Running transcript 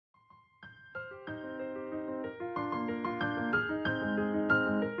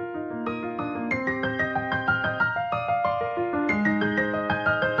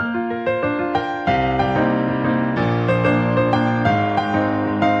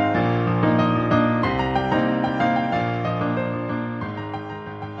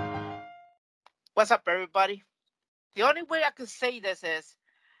What's up, everybody? The only way I could say this is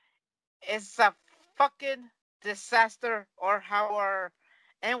it's a fucking disaster, or how our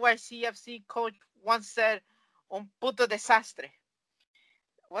NYCFC coach once said, un puto desastre.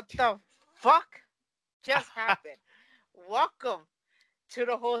 What the fuck just happened? Welcome to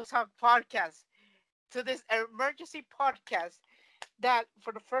the Whole Talk podcast, to this emergency podcast that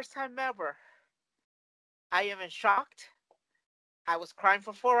for the first time ever, I am in shocked. I was crying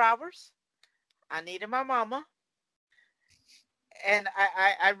for 4 hours. I needed my mama. And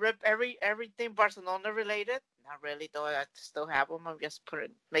I ripped everything Barcelona related. Not really, though. I still have them. I'm just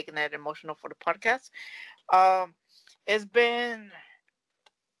making that emotional for the podcast. It's been,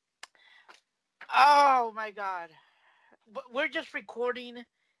 oh my God. We're just recording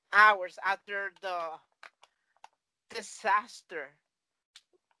hours after the disaster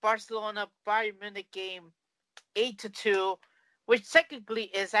Barcelona Bayern Munich game 8-2, which technically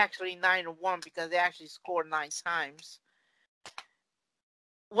is actually 9-1 because they actually scored 9 times.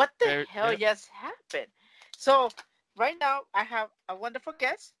 What the hell just happened? So right now I have a wonderful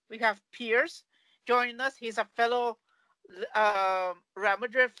guest. We have Piers joining us. He's a fellow Real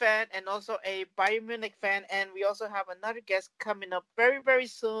Madrid fan and also a Bayern Munich fan. And we also have another guest coming up very, very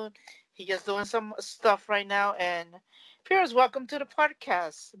soon. He's just doing some stuff right now. And Piers, welcome to the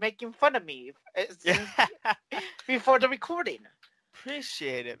podcast. Making fun of me before the recording.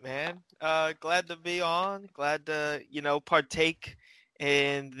 Appreciate it, man. Glad to be on. Glad to, partake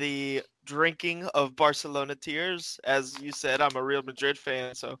in the drinking of Barcelona tears. As you said, I'm a Real Madrid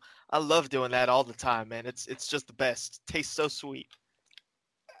fan, so I love doing that all the time, man. It's just the best. Tastes so sweet.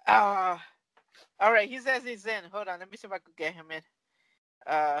 All right, he says he's in. Hold on, let me see if I could get him in.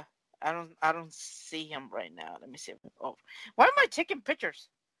 I don't see him right now. Let me see. Oh, why am I taking pictures?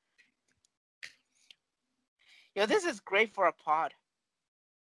 Yo, this is great for a pod.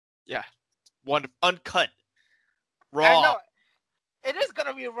 Yeah, uncut, raw. I know. It is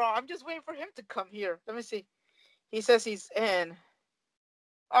gonna be raw. I'm just waiting for him to come here. Let me see. He says he's in.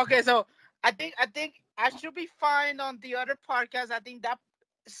 Okay, so I think I should be fine on the other podcast. I think that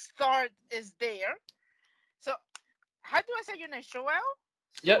start is there. So, how do I say your name? Joel?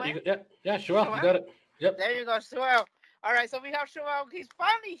 Yeah, Joel, you got it. Yep. There you go, Joel. All right, so we have Joel. He's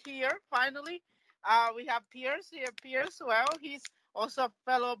finally here. Finally, we have Piers here. Piers, Joel. He's also a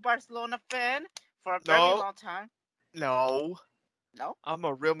fellow Barcelona fan for a very long time. No. No? I'm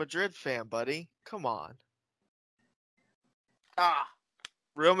a Real Madrid fan, buddy. Come on.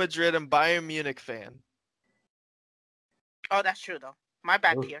 Real Madrid and Bayern Munich fan. Oh, that's true, though. My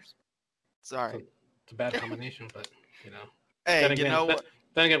bad, Piers. Sorry. It's a bad combination, but, Hey, then again, what?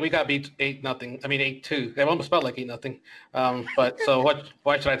 Then again, we got beat 8-0. I mean, 8-2. It almost felt like 8-0. But, so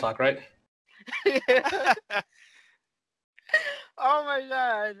why should I talk, right? Oh, my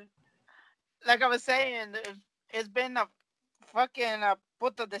God. Like I was saying, it's been a fucking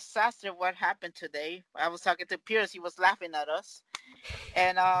puto disaster what happened today. I was talking to Piers. He was laughing at us.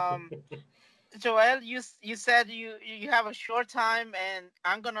 And Joel, you said you have a short time, and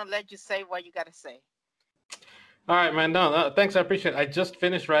I'm gonna let you say what you gotta say. All right, man. No, thanks. I appreciate it. I just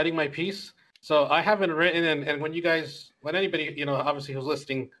finished writing my piece, so I haven't written. And when anybody, obviously who's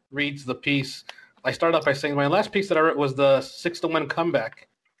listening reads the piece, I start off by saying my last piece that I wrote was the 6-1 comeback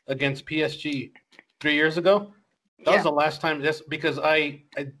against PSG 3 years ago. That was the last time. Just because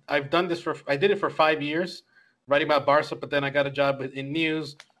I've done this I did it for 5 years, writing about Barca, but then I got a job in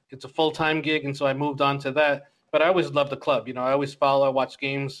news. It's a full-time gig, and so I moved on to that. But I always loved the club. I always follow, watch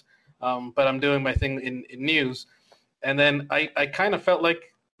games, but I'm doing my thing in news. And then I kind of felt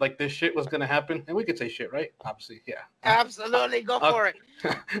like this shit was going to happen. And we could say shit, right? Obviously, yeah. Absolutely, go for it.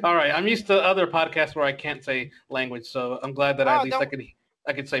 All right, I'm used to other podcasts where I can't say language, so I'm glad that at least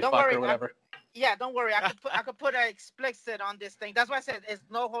I could say fuck or whatever. Yeah, don't worry. I could put an explicit on this thing. That's why I said it's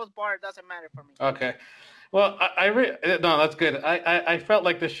no holds barred. It doesn't matter for me. Okay. Well, no, that's good. I felt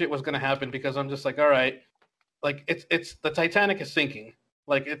like this shit was gonna happen because I'm just like, all right, like it's the Titanic is sinking.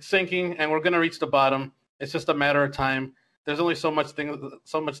 Like it's sinking, and we're gonna reach the bottom. It's just a matter of time. There's only so much things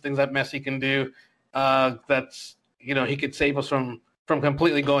that Messi can do. That's he could save us from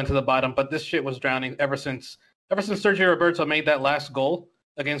completely going to the bottom. But this shit was drowning ever since Sergio Roberto made that last goal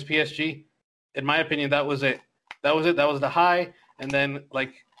against PSG. In my opinion, that was it. That was the high. And then,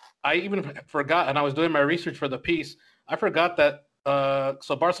 I even forgot, and I was doing my research for the piece, I forgot that,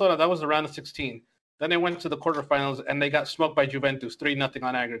 so Barcelona, that was the round of 16. Then they went to the quarterfinals, and they got smoked by Juventus, 3-0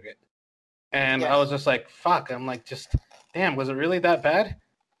 on aggregate. And I was just like, fuck. I'm like, damn, was it really that bad?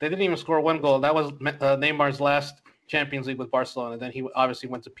 They didn't even score one goal. That was Neymar's last Champions League with Barcelona. Then he obviously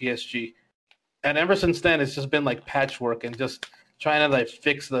went to PSG. And ever since then, it's just been like patchwork and just trying to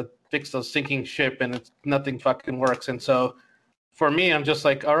fix the fix a sinking ship and nothing fucking works. And so for me, I'm just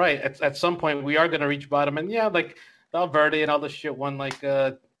like, all right, at some point we are going to reach bottom. And yeah, like Valverde and all this shit won like,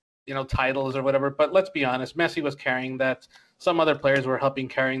 titles or whatever. But let's be honest, Messi was carrying that. Some other players were helping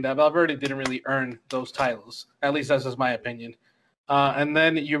carrying that. Valverde didn't really earn those titles. At least that's just my opinion. And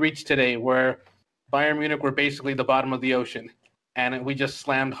then you reach today where Bayern Munich were basically the bottom of the ocean. And we just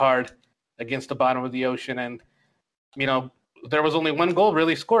slammed hard against the bottom of the ocean. And, there was only one goal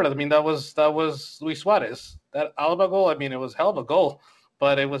really scored. I mean, that was Luis Suarez. That Alba goal, I mean, it was hell of a goal,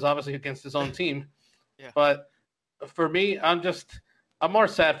 but it was obviously against his own team. Yeah. But for me, I'm more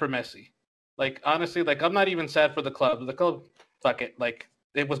sad for Messi. Like, honestly, like, I'm not even sad for the club. The club, fuck it. Like,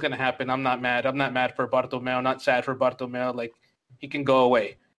 it was going to happen. I'm not mad. I'm not mad for Bartomeu. Not sad for Bartomeu. Like, he can go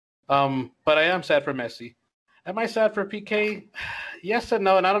away. But I am sad for Messi. Am I sad for PK? Yes and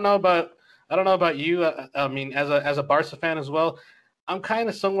no. And I don't know about you. I mean, as a Barca fan as well, I'm kind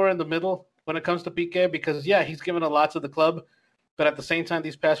of somewhere in the middle when it comes to PK because, yeah, he's given a lot to the club. But at the same time,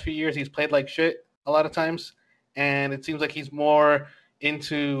 these past few years, he's played like shit a lot of times. And it seems like he's more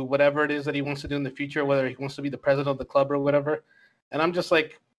into whatever it is that he wants to do in the future, whether he wants to be the president of the club or whatever. And I'm just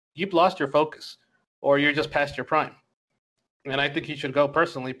like, you've lost your focus or you're just past your prime. And I think he should go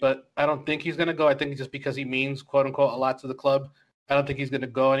personally, but I don't think he's going to go. I think just because he means, quote unquote, a lot to the club, I don't think he's going to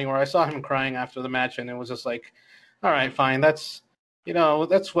go anywhere. I saw him crying after the match and it was just like, all right, fine. That's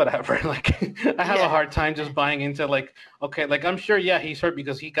whatever. Like, I have a hard time just buying into like, okay, like I'm sure, yeah, he's hurt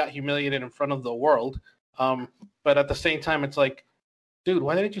because he got humiliated in front of the world. But at the same time, it's like, dude,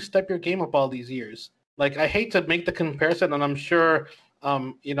 why didn't you step your game up all these years? Like, I hate to make the comparison, and I'm sure,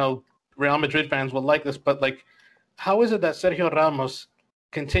 Real Madrid fans will like this, but like, how is it that Sergio Ramos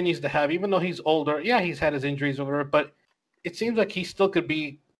continues to have, even though he's older, yeah, he's had his injuries over, but it seems like he still could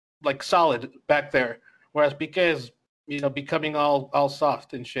be like solid back there, whereas Piqué is, becoming all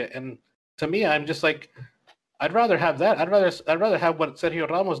soft and shit. And to me, I'm just like, I'd rather have that. I'd rather have what Sergio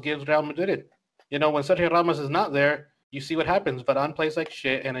Ramos gives Real Madrid. When Sergio Ramos is not there, you see what happens. But plays like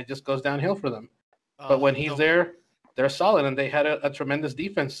shit, and it just goes downhill for them. But when he's there, they're solid, and they had a tremendous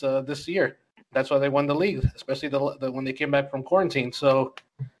defense this year. That's why they won the league, especially when they came back from quarantine. So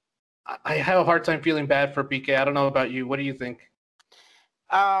I have a hard time feeling bad for PK. I don't know about you. What do you think?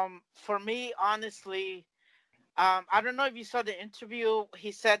 For me, honestly, I don't know if you saw the interview.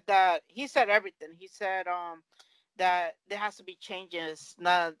 He said everything. He said that there has to be changes,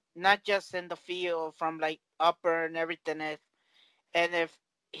 not just in the field from like upper and everything. If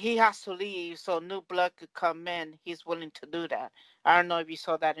he has to leave so new blood could come in, he's willing to do that. I don't know if you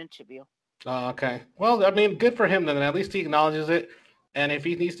saw that interview. Oh, okay. Well, I mean, good for him then. At least he acknowledges it. And if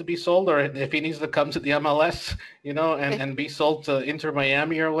he needs to be sold or if he needs to come to the MLS, and be sold to Inter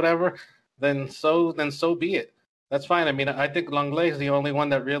Miami or whatever, then so be it. That's fine. I mean, I think Lenglet is the only one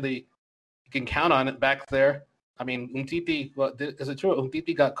that really can count on it back there. I mean, Umtiti, is it true?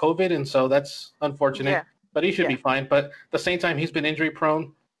 Umtiti got COVID, and so that's unfortunate. But he should be fine. But at the same time, he's been injury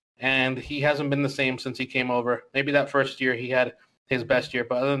prone, and he hasn't been the same since he came over. Maybe that first year he had his best year,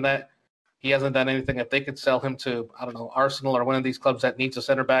 but other than that, he hasn't done anything. If they could sell him to, I don't know, Arsenal or one of these clubs that needs a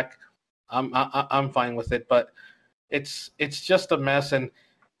center back, I'm fine with it. But it's just a mess. And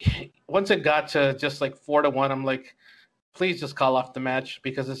once it got to just like 4-1, I'm like, please just call off the match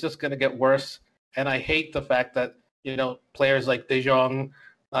because it's just going to get worse. And I hate the fact that, players like De Jong,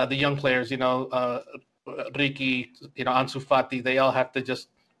 the young players, Ricky, Ansu Fati, they all have to just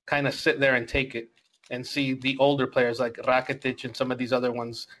kind of sit there and take it and see the older players like Rakitic and some of these other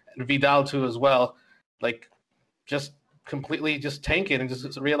ones, and Vidal too as well, like just completely just tank it and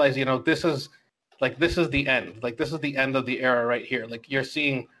just realize, this is the end. Like, this is the end of the era right here. Like, you're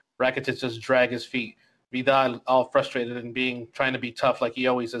seeing Rakitic just drag his feet. Vidal all frustrated and trying to be tough like he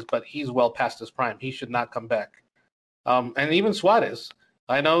always is, but he's well past his prime. He should not come back. And even Suarez.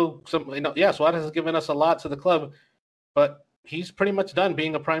 I know Suarez has given us a lot to the club, but he's pretty much done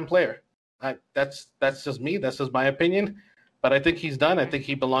being a prime player. That's just me. That's just my opinion. But I think he's done. I think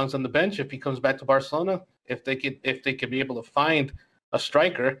he belongs on the bench if he comes back to Barcelona. If they could be able to find a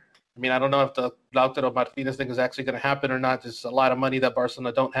striker. I mean, I don't know if the Lautaro Martinez thing is actually going to happen or not. There's a lot of money that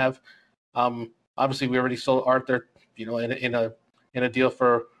Barcelona don't have. Obviously, we already sold Arthur, in a deal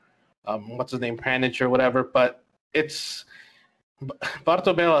for what's his name, Pjanic or whatever. But it's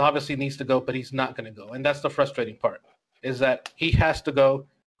Bartomeu obviously needs to go, but he's not going to go, and that's the frustrating part. Is that he has to go,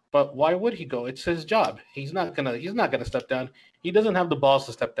 but why would he go? It's his job. He's not gonna step down. He doesn't have the balls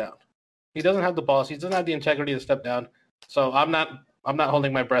to step down. He doesn't have the balls. He doesn't have the integrity to step down. So I'm not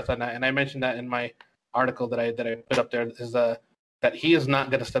holding my breath on that. And I mentioned that in my article that I put up there is that he is not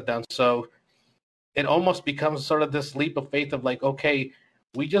gonna step down. So it almost becomes sort of this leap of faith of like, okay,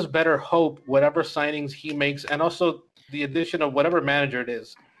 we just better hope whatever signings he makes, and also the addition of whatever manager it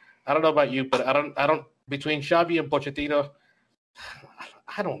is. I don't know about you, but I don't. Between Xavi and Pochettino,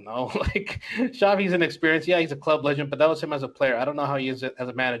 I don't know. Like Xavi's an experience. Yeah, he's a club legend, but that was him as a player. I don't know how he is as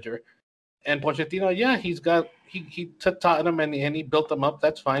a manager. And Pochettino, yeah, he took Tottenham and he built them up.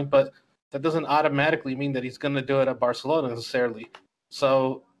 That's fine, but that doesn't automatically mean that he's going to do it at Barcelona necessarily.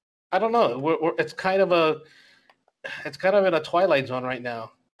 So I don't know. It's kind of in a twilight zone right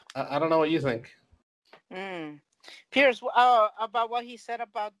now. I don't know what you think. Pierce, about what he said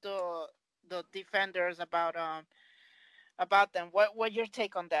about the defenders, about them. What your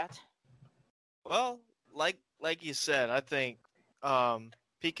take on that? Well, like you said, I think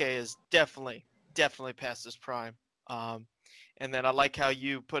PK is definitely past his prime. And then I like how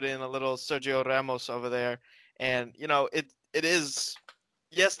you put in a little Sergio Ramos over there. And it is,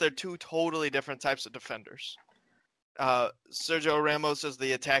 yes, they're two totally different types of defenders. Sergio Ramos is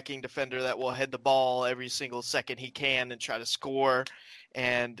the attacking defender that will head the ball every single second he can and try to score.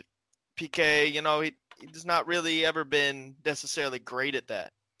 And PK, he's not really ever been necessarily great at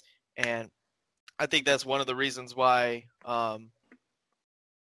that. And I think that's one of the reasons why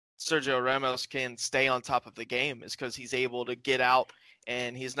Sergio Ramos can stay on top of the game, is because he's able to get out,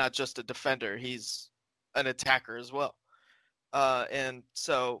 and he's not just a defender, he's an attacker as well.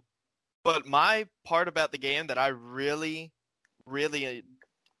 But my part about the game that I really, really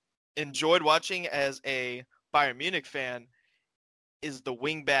enjoyed watching as a Bayern Munich fan is the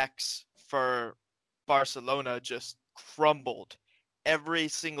wingbacks for Barcelona just crumbled every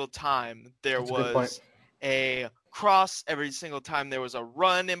single time there was a cross, every single time there was a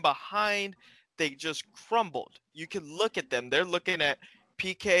run in behind. They just crumbled. You can look at them. They're looking at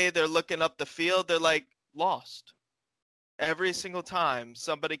PK. They're looking up the field. They're like lost. Every single time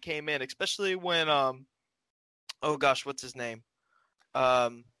somebody came in, especially when oh gosh, what's his name?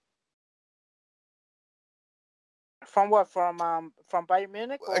 From what? From Bayern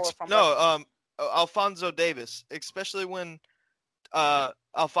Munich or from Alphonso Davies, especially when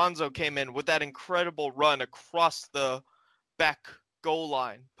Alphonso came in with that incredible run across the back goal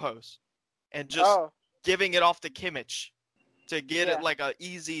line post and just giving it off to Kimmich to get it like an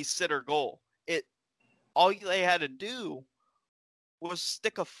easy sitter goal. All they had to do was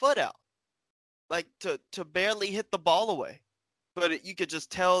stick a foot out, like to barely hit the ball away. But you could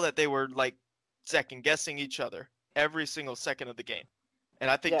just tell that they were like second guessing each other every single second of the game. And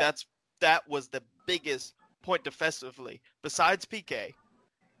I think that was the biggest point defensively, besides PK,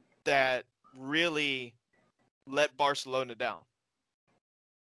 that really let Barcelona down.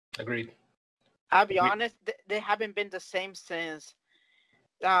 Agreed. I'll be honest, they haven't been the same since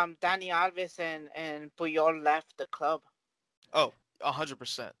Dani Alves and Puyol left the club. Oh,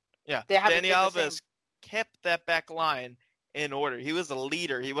 100%. Yeah. Dani Alves kept that back line in order. He was a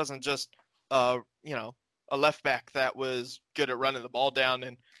leader. He wasn't just a left back that was good at running the ball down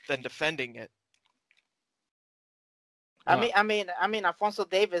and then defending it. I mean, Alphonso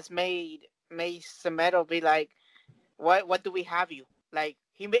Davies made Semedo be like, what do we have you? Like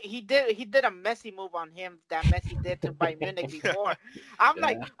he did a Messi move on him that Messi did to Bayern Munich before. I'm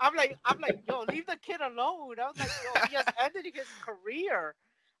like, yo, leave the kid alone. I was like, yo, he has ended his career.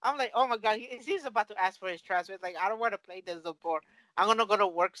 I'm like, oh my god, he's about to ask for his transfer. It's like, I don't want to play this no more. I'm gonna go to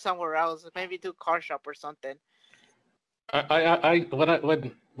work somewhere else, maybe do car shop or something.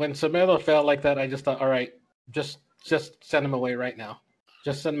 When Semedo felt like that, I just thought, all right, just send him away right now.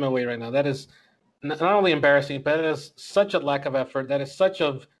 Just send him away right now. That is not only embarrassing, but it is such a lack of effort. That is such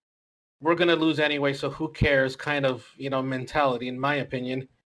a we're going to lose anyway, so who cares kind of mentality, in my opinion.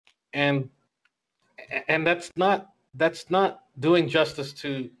 And that's not doing justice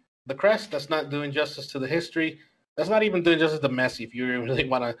to the crest. That's not doing justice to the history. That's not even doing justice to Messi, if you really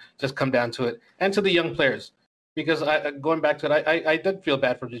want to just come down to it, and to the young players. Because going back to it, I did feel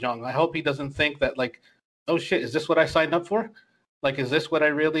bad for De Jong. I hope he doesn't think that, like, oh shit, is this what I signed up for? Like, is this what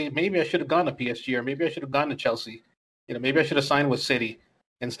maybe I should have gone to PSG, or maybe I should have gone to Chelsea. Maybe I should have signed with City.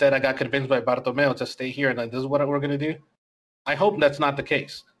 Instead, I got convinced by Bartomeu to stay here, and like, this is what we're going to do. I hope that's not the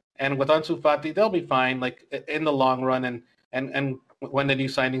case. And with Ansu Fati, they'll be fine, like, in the long run. And when the new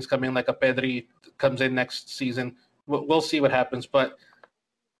signings come in, like a Pedri comes in next season, we'll see what happens. But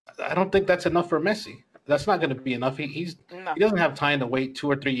I don't think that's enough for Messi. That's not going to be enough. He doesn't have time to wait 2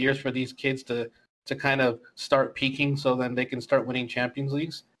 or 3 years for these kids to kind of start peaking, so then they can start winning Champions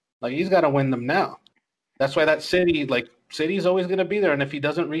Leagues. Like, he's got to win them now. That's why that City's always going to be there. And if he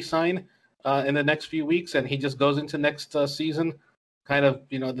doesn't re-sign in the next few weeks, and he just goes into next season, kind of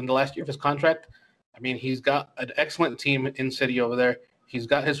in the last year of his contract, I mean, he's got an excellent team in City over there. He's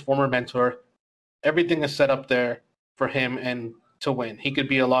got his former mentor. Everything is set up there for him, and to win. He could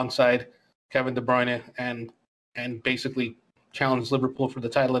be alongside Kevin De Bruyne and basically challenge Liverpool for the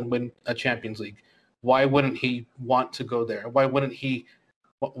title and win a Champions League. Why wouldn't he want to go there? Why wouldn't he?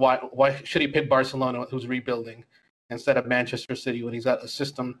 Why should he pick Barcelona, who's rebuilding, instead of Manchester City when he's got a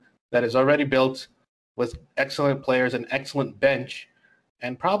system that is already built with excellent players, an excellent bench,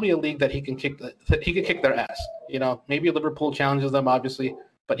 and probably a league that he can kick their ass. You know, maybe Liverpool challenges them, obviously,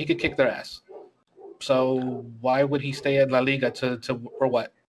 but he could kick their ass. So why would he stay at La Liga to for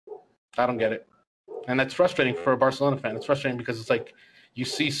what? I don't get it. And that's frustrating for a Barcelona fan. It's frustrating because it's like you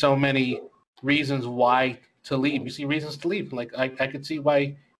see so many reasons why to leave. You see reasons to leave. Like I could see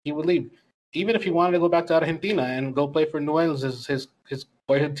why he would leave. Even if he wanted to go back to Argentina and go play for Newell's, his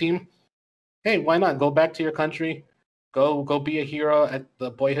boyhood team, hey, why not? Go back to your country. Go be a hero at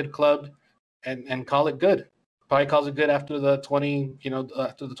the boyhood club and call it good. Probably calls it good after the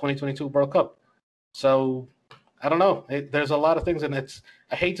 2022 World Cup. So I don't know. There's a lot of things, and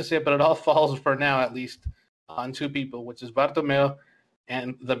I hate to say it, but it all falls for now, at least, on two people, which is Bartomeu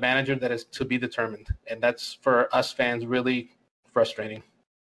and the manager that is to be determined. And that's, for us fans, really frustrating.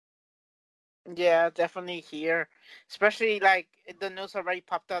 Yeah, definitely here. Especially, like, the news already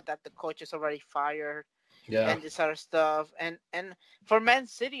popped out that the coach is already fired. Yeah. And this other stuff. And for Man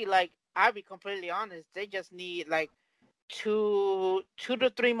City, like, I'll be completely honest, they just need, like, two to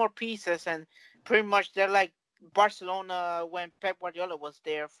three more pieces, and pretty much they're like Barcelona when Pep Guardiola was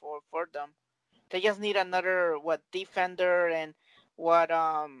there for them. They just need another defender and oh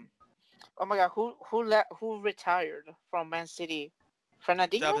my god, who retired from Man City?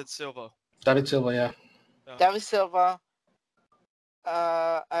 Fernandinho? David Silva, yeah. David Silva. Who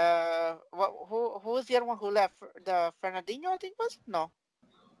was the other one who left? The Fernandinho, I think was? No,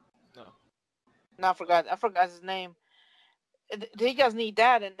 I forgot his name. They just need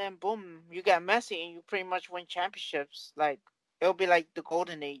that, and then boom, you got Messi, and you pretty much win championships. Like, it'll be like the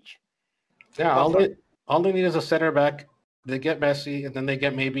golden age. Yeah, all they need is a center back. They get Messi, and then they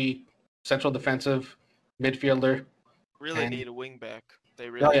get maybe central defensive midfielder. Really need a wing back. They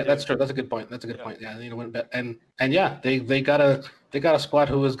really. Yeah, that's true. That's a good point. Point. Yeah, they need a wing back, and yeah, they got a squad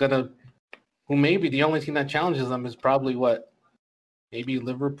who maybe the only team that challenges them is probably maybe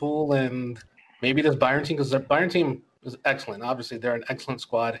Liverpool and maybe this Bayern team, because the Bayern team is excellent. Obviously, they're an excellent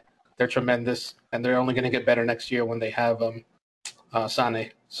squad. They're tremendous, and they're only going to get better next year when they have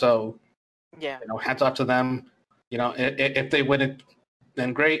Sane. So, yeah, hats off to them. If they win it,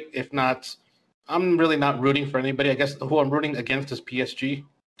 then great. If not, I'm really not rooting for anybody. I guess who I'm rooting against is PSG.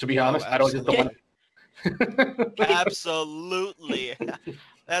 To be honest, I don't want to. Absolutely,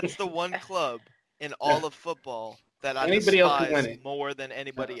 that's the one club in all of football that I despise more than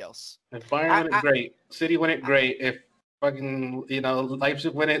anybody else. If Bayern win it, great. City win it, great. If fucking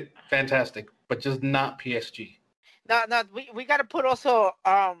Leipzig win it, fantastic. But just not PSG. No, we gotta put also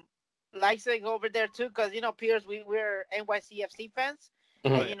Leipzig over there too, because Piers, we're NYCFC fans,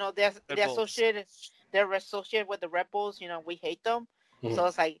 mm-hmm. and they're associated with the Red Bulls. We hate them, mm-hmm. so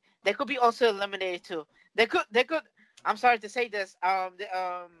it's like they could be also eliminated too. They could. I'm sorry to say this.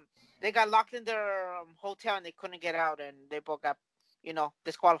 They got locked in their hotel and they couldn't get out, and they both got,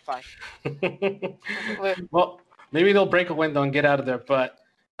 disqualified. Well, maybe they'll break a window and get out of there, but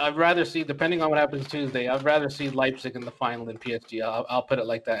I'd rather see, depending on what happens Tuesday, I'd rather see Leipzig in the final than PSG. I'll put it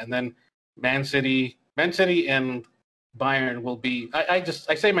like that. And then Man City and Bayern will be. I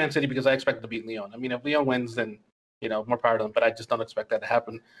say Man City because I expect them to beat Lyon. I mean, if Lyon wins, then more power to them. But I just don't expect that to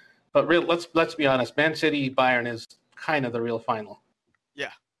happen. But let's be honest. Man City Bayern is kind of the real final. Yeah.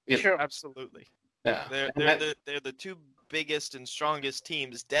 Sure. Absolutely. Yeah. They're the two biggest and strongest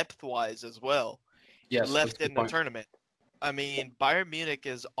teams depth-wise as well. Yes, left in the tournament. I mean, Bayern Munich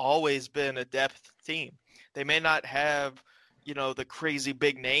has always been a depth team. They may not have, the crazy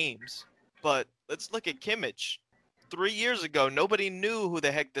big names, but let's look at Kimmich. 3 years ago, nobody knew who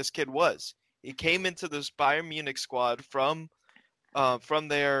the heck this kid was. He came into this Bayern Munich squad from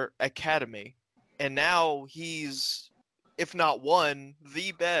their academy, and now he's, if not one,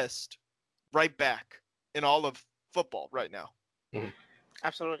 the best right back in all of football right now. Mm-hmm.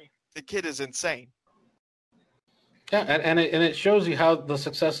 Absolutely. The kid is insane. Yeah, and it shows you how the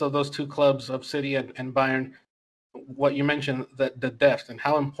success of those two clubs of City and Bayern, what you mentioned, that the depth and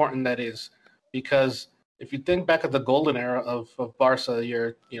how important that is. Because if you think back at the golden era of Barca,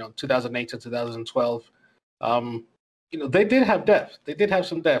 year 2008 to 2012, they did have depth. They did have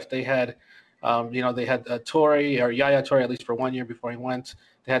some depth. They had, they had Toure, or Yaya Toure, at least for 1 year before he went.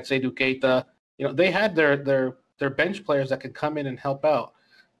 They had Seydou Keita. They had their bench players that could come in and help out.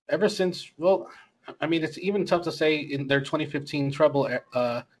 Ever since, it's even tough to say in their 2015 treble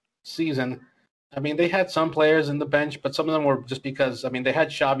season, I mean, they had some players in the bench, but some of them were just because. I mean, they had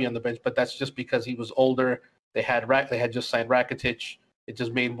Xavi on the bench, but that's just because he was older. They had just signed Rakitic. It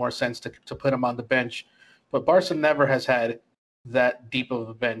just made more sense to put him on the bench. But Barca never has had that deep of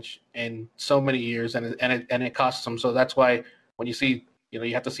a bench in so many years, and it costs them. So that's why when you see,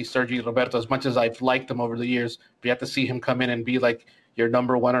 you have to see Sergi Roberto. As much as I've liked him over the years, but you have to see him come in and be like your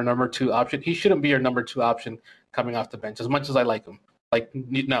number one or number two option. He shouldn't be your number two option coming off the bench. As much as I like him,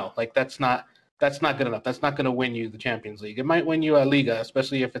 that's not good enough. That's not going to win you the Champions League. It might win you a Liga,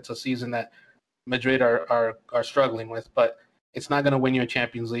 especially if it's a season that Madrid are struggling with, but it's not going to win you a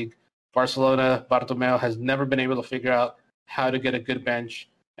Champions League. Bartomeu has never been able to figure out how to get a good bench.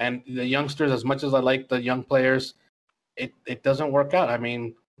 And the youngsters, as much as I like the young players, it doesn't work out. I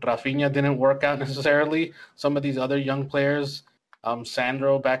mean, Rafinha didn't work out necessarily. Some of these other young players,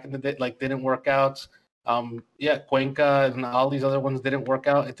 Sandro back in the day, didn't work out. Cuenca and all these other ones didn't work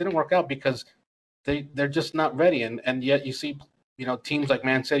out. It didn't work out because they're just not ready. And yet you see, teams like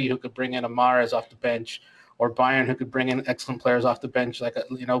Man City who could bring in Mahrez off the bench, or Bayern who could bring in excellent players off the bench.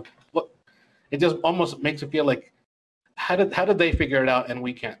 It just almost makes you feel like, how did they figure it out and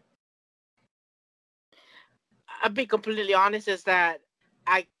we can't? I'll be completely honest, is that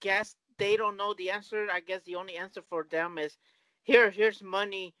I guess they don't know the answer. I guess the only answer for them is here's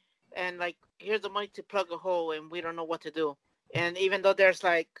money, and here's the money to plug a hole, and we don't know what to do. And even though there's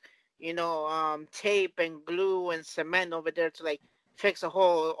tape and glue and cement over there to fix a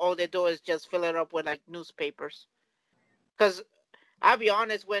hole, all they do is just fill it up with newspapers. Because I'll be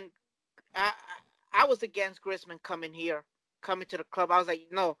honest, when I was against Griezmann coming to the club, I was like,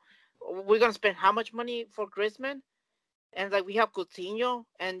 no, we're gonna spend how much money for Griezmann? And we have Coutinho,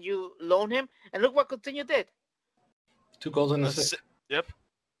 and you loan him, and look what Coutinho did. 2 goals and assist. Yep.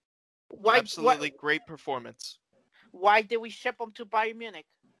 Absolutely great performance. Why did we ship him to Bayern Munich?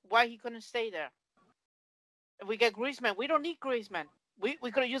 Why he couldn't stay there? If we get Griezmann, we don't need Griezmann. We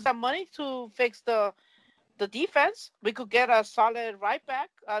could have used that money to fix the defense. We could get a solid right back,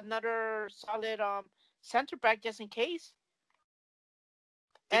 another solid center back just in case.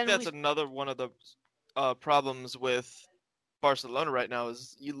 I think that's another one of the problems with Barcelona right now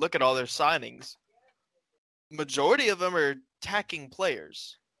is you look at all their signings. Majority of them are attacking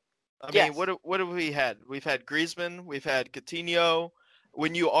players. I mean, what have we had? We've had Griezmann, we've had Coutinho.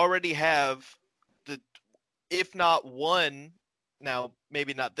 When you already have if not one, now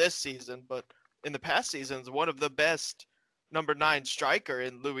maybe not this season, but in the past seasons, one of the best number 9 striker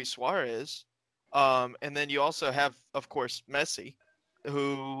in Luis Suarez. And then you also have, of course, Messi,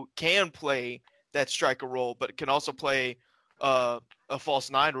 who can play that striker role, but can also play a false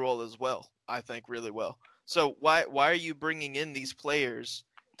 9 role as well, I think, really well. So why are you bringing in these players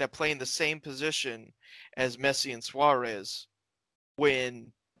that play in the same position as Messi and Suarez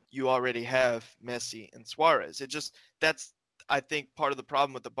when you already have Messi and Suarez? That's, I think, part of the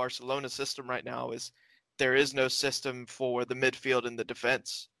problem with the Barcelona system right now is there is no system for the midfield and the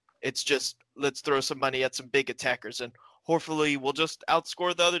defense. It's just, let's throw some money at some big attackers and hopefully we'll just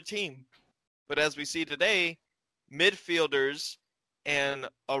outscore the other team. But as we see today, midfielders and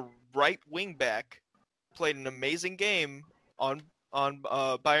a right wing back played an amazing game on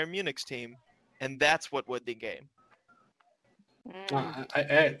Bayern Munich's team, and that's what won the game.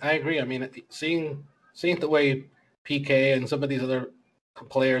 I agree. I mean, seeing the way PK and some of these other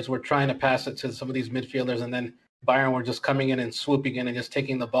players were trying to pass it to some of these midfielders, and then Bayern were just coming in and swooping in and just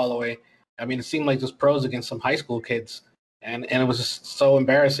taking the ball away. I mean, it seemed like just pros against some high school kids, and it was just so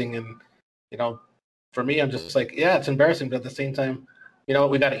embarrassing. And for me, I'm just like, yeah, it's embarrassing, but at the same time, you know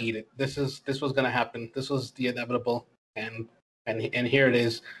what, we got to eat it. This was going to happen. This was the inevitable, and here it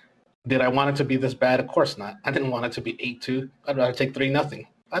is. Did I want it to be this bad? Of course not. I didn't want it to be 8-2. I'd rather take 3-0.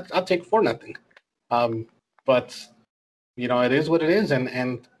 I'd take 4-0. But it is what it is,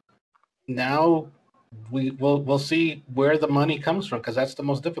 and now we'll see where the money comes from, because that's the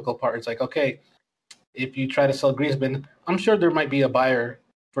most difficult part. It's like, okay, if you try to sell Griezmann, I'm sure there might be a buyer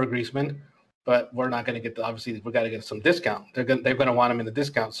for Griezmann, but we're not going to get obviously we got to get some discount. They're going to want him in the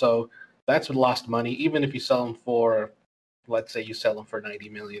discount, so that's lost money. Even if you sell him for, let's say you sell him for 90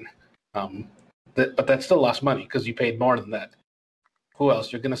 million, but that's still lost money because you paid more than that. Who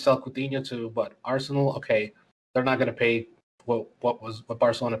else? You're going to sell Coutinho to what? Arsenal? Okay, they're not going to pay what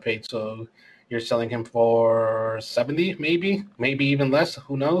Barcelona paid, so you're selling him for 70, maybe even less.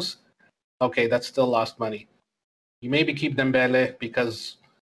 Who knows? Okay, that's still lost money. You maybe keep Dembele because,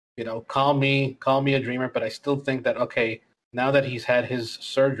 call me a dreamer, but I still think that, okay, now that he's had his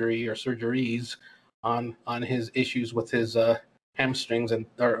surgery or surgeries on his issues with his hamstrings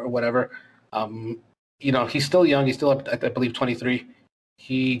or whatever, he's still young. He's still up, I believe, 23.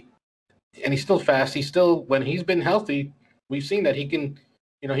 He and he's still fast. He's still, when he's been healthy, we've seen that he can,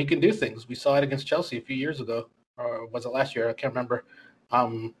 he can do things. We saw it against Chelsea a few years ago, or was it last year? I can't remember.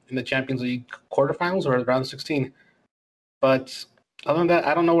 In the Champions League quarterfinals or round 16. But other than that,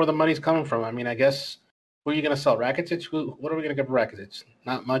 I don't know where the money's coming from. I mean, I guess, who are you going to sell? Rakitic? What are we going to get for Rakitic?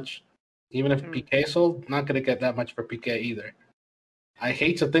 Not much. Even if PK sold, not going to get that much for PK either. I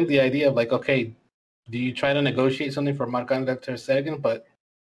hate to think the idea of like, okay, do you try to negotiate something for Marc-Andre ter Stegen? But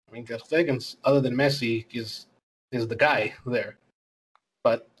I mean, ter Stegen's, other than Messi, is the guy there.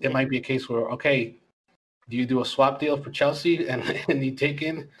 But it might be a case where, okay, do you do a swap deal for Chelsea and you take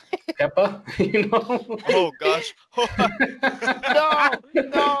in Kepa? Oh gosh. No.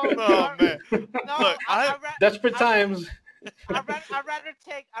 Oh man. No. Look, Desperate times. I'd rather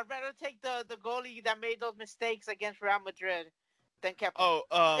take the goalie that made those mistakes against Real Madrid than Kepa. Oh,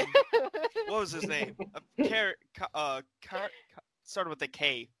 what was his name? Started with a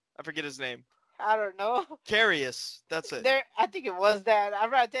K. I forget his name. I don't know. Karius. That's it. I think it was that.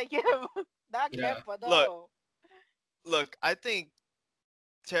 I'd rather take him. Not Kepa, no. Look, I think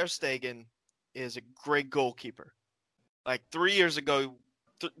ter Stegen is a great goalkeeper. Like 3 years ago,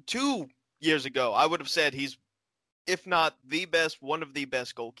 2 years ago, I would have said he's, if not the best, one of the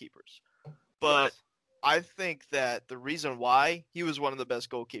best goalkeepers. But I think that the reason why he was one of the best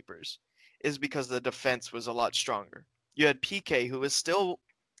goalkeepers is because the defense was a lot stronger. You had PK, who is still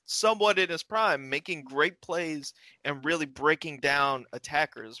somewhat in his prime, making great plays and really breaking down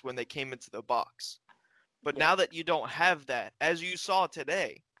attackers when they came into the box. But now that you don't have that, as you saw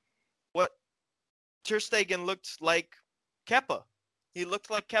today, what ter Stegen looked like Kepa. He looked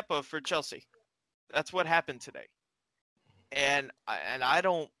like Kepa for Chelsea. That's what happened today. And I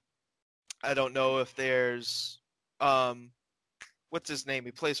don't know if there's what's his name?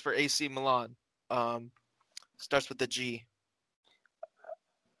 He plays for AC Milan. Starts with the G.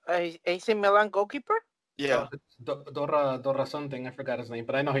 AC Milan goalkeeper? Yeah. Dora something. I forgot his name,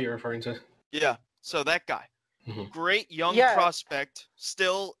 but I know who you're referring to. Yeah. So that guy. Mm-hmm. Great young prospect,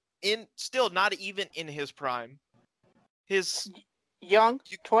 still not even in his prime. His young,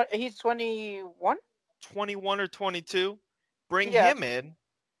 he's 21? 21 or 22. Bring him in,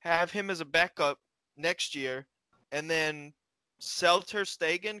 have him as a backup next year, and then sell ter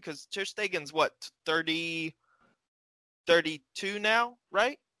Stegen, because ter Stegen's what, 32 now,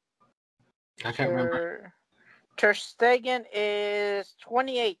 right? I can't remember. Ter Stegen is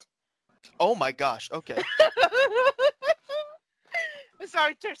 28. Oh my gosh, okay.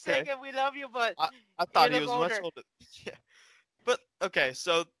 Sorry, ter Stegen, we love you, but I thought he was much older. Yeah. But, okay,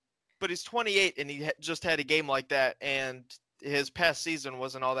 but he's 28, and he just had a game like that, and his past season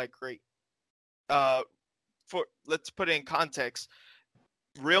wasn't all that great. Let's put it in context.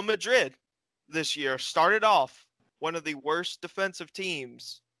 Real Madrid this year started off one of the worst defensive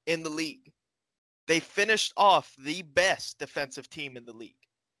teams in the league. They finished off the best defensive team in the league.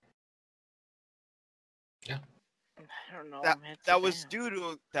 Yeah. I don't know. That was due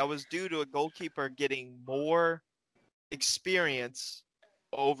to a goalkeeper getting more experience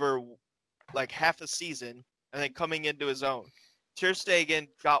over like half a season and then coming into his own. Ter Stegen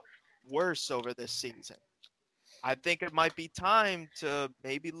got worse over this season. I think it might be time to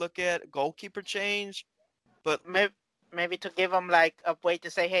maybe look at a goalkeeper change, but maybe to give him like a way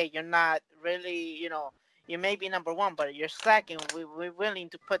to say, hey, you're not really, you may be number one, but you're slacking. We're willing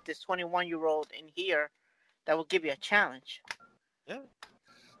to put this 21-year-old in here that will give you a challenge. Yeah.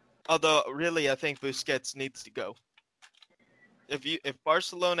 Although, really, I think Busquets needs to go. If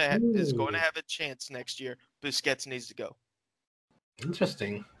Barcelona is going to have a chance next year, Busquets needs to go.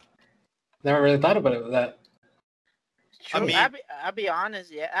 Interesting. Never really thought about it with that. True. I mean, I'll be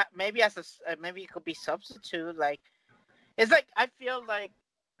honest. Yeah, maybe maybe it could be substitute. Like, it's like I feel like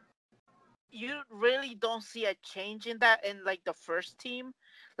you really don't see a change in that in like the first team.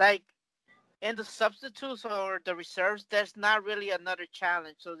 Like in the substitutes or the reserves, there's not really another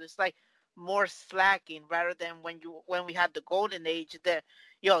challenge. So it's like more slacking rather than when we had the golden age.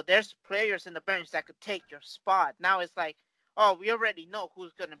 There's players in the bench that could take your spot. Now it's like, oh, we already know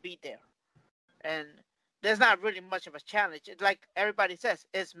who's gonna be there, and there's not really much of a challenge. It's like everybody says,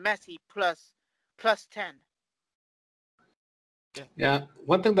 it's Messi plus 10. Yeah,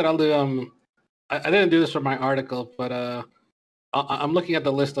 one thing that I'll do. I didn't do this for my article, but I'm looking at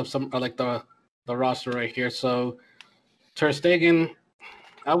the list of some like the roster right here. So ter Stegen,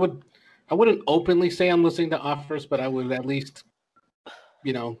 I wouldn't openly say I'm listening to offers, but I would at least,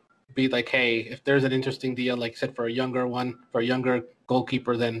 be like, hey, if there's an interesting deal, like I said, for a younger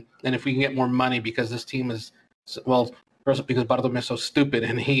goalkeeper, then if we can get more money because this team is, well, first because Bartomeu is so stupid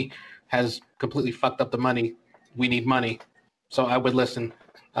and he has completely fucked up the money, we need money. So I would listen.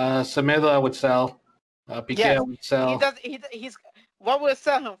 Semedo I would sell. Piqué Yes, I would sell. he does. He's what we'll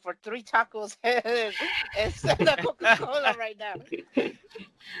sell him for 3 tacos and send a Coca-Cola right now.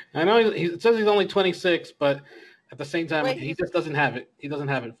 I know it says he's only 26, but at the same time, Wait, he just doesn't have it. He doesn't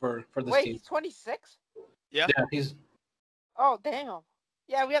have it for this Wait, team. he's 26. Yeah. Yeah, he's Oh damn.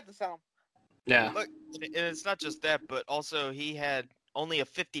 Yeah, we have to sell him. yeah. Look, and it's not just that, but also he had only a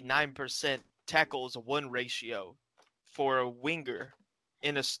 59% tackles won ratio for a winger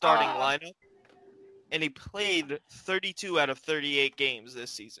in a starting lineup, and he played 32 out of 38 games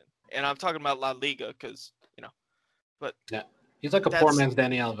this season. And I'm talking about La Liga because but He's like a poor man's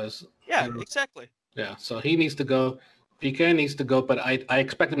Dani Alves. yeah, And, exactly. yeah, so he needs to go. Piqué needs to go, but I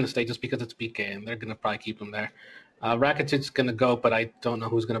expect him to stay just because it's Piqué, and they're gonna probably keep him there. Rakitic's gonna go, but I don't know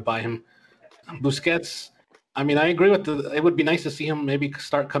who's gonna buy him. Busquets, I mean, I agree with it would be nice to see him maybe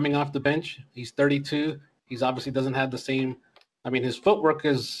start coming off the bench. He's 32. He's obviously doesn't have the same. I mean, his footwork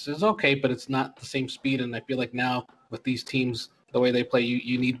is okay, but it's not the same speed. And I feel like now with these teams, the way they play,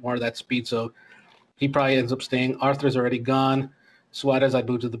 you need more of that speed. So he probably ends up staying. Arthur's already gone. Suarez, I'd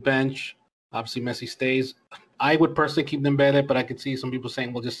move to the bench. Obviously, Messi stays. I would personally keep Dembele, but I could see some people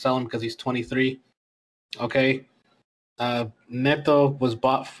saying we'll just sell him because he's 23. Okay. Neto was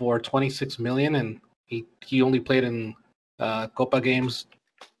bought for 26 million, and he only played in Copa games.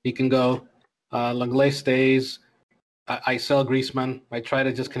 He can go. Lenglet stays. I sell Griezmann. I try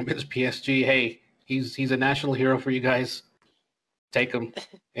to just convince PSG, hey, he's a national hero for you guys. Take him.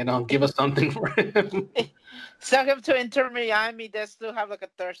 Give us something for him. Sell him to Inter Miami. They still have like a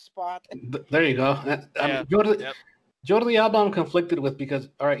third spot. There you go. Jordi Alba I'm conflicted with because,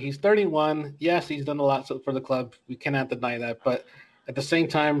 all right, he's 31. Yes, he's done a lot for the club. We cannot deny that. But at the same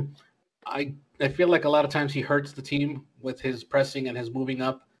time, I feel like a lot of times he hurts the team with his pressing and his moving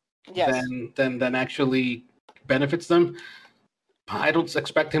up than actually benefits them. I don't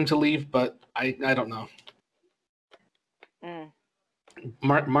expect him to leave, but I don't know.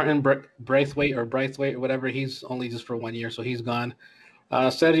 Martin Braithwaite or whatever, he's only just for 1 year, so he's gone.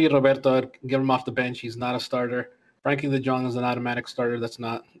 Sergio Roberto, get him off the bench. He's not a starter. Frankie de Jong is an automatic starter. That's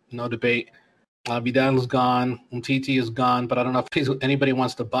no debate. Vidal's gone. Umtiti is gone, but I don't know if anybody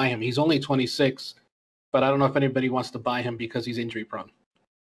wants to buy him. He's only 26, but I don't know if anybody wants to buy him because he's injury prone.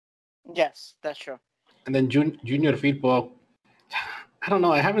 Yes, that's true. And then Junior Firpo, I don't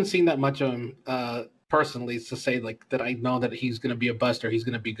know. I haven't seen that much of him personally to say like that I know that he's going to be a bust or he's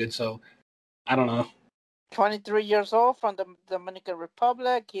going to be good. So I don't know. 23 years old from the Dominican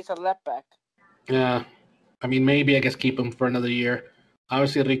Republic. He's a left back. Yeah. I mean, maybe I guess keep him for another year.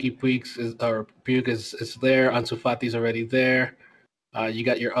 Obviously, Ricky Puig is there. Ansu Fati's already there. You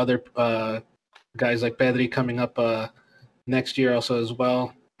got your other guys like Pedri coming up next year also as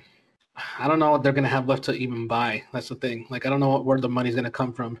well. I don't know what they're going to have left to even buy. That's the thing. Like, I don't know where the money's going to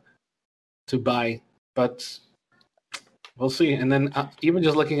come from to buy, but we'll see. And then even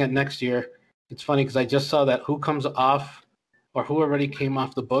just looking at next year, it's funny because I just saw that who comes off or who already came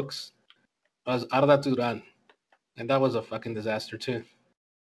off the books was Arda Turan. And that was a fucking disaster too.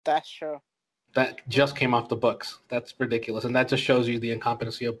 That's true. That just came off the books. That's ridiculous. And that just shows you the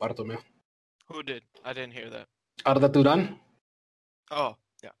incompetency of Bartomeu. Who did? I didn't hear that. Arda Turan? Oh,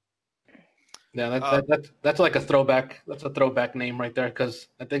 yeah. Yeah, that's like a throwback. That's a throwback name right there because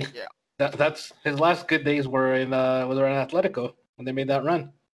I think that's his last good days were in Atletico when they made that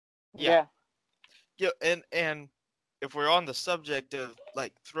run. Yeah, and if we're on the subject of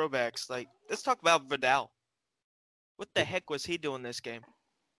like throwbacks, like let's talk about Vidal. What the heck was he doing this game?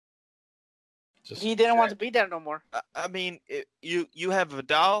 He didn't want to be there no more. I mean, you have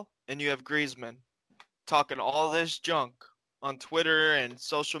Vidal and you have Griezmann talking all this junk on Twitter and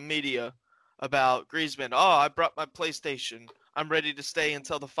social media about Griezmann. Oh, I brought my PlayStation. I'm ready to stay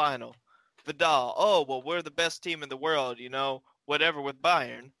until the final. Vidal. Oh, well, we're the best team in the world. Whatever with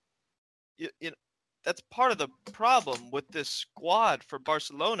Bayern. That's part of the problem with this squad for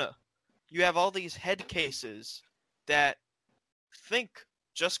Barcelona. You have all these head cases that think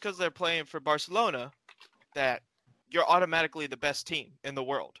just because they're playing for Barcelona that you're automatically the best team in the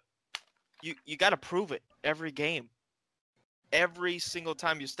world. You got to prove it every game. Every single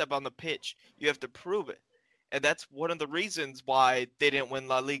time you step on the pitch, you have to prove it. And that's one of the reasons why they didn't win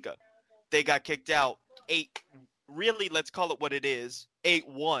La Liga. They got kicked out 8, really, let's call it what it is,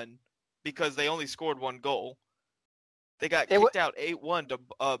 8-1, because they only scored 1 goal. They got kicked out 8-1 to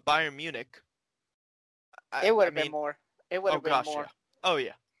Bayern Munich. It would have been more. It would have been more. Yeah. Oh,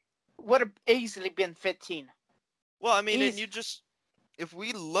 yeah. Would have easily been 15. Well, I mean, and if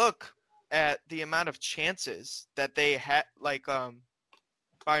we look at the amount of chances that they had, like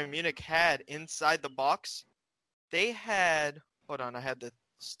Bayern Munich had inside the box, they had, hold on, I had the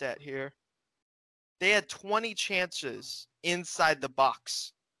stat here. They had 20 chances inside the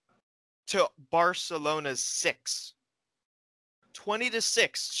box to Barcelona's 6.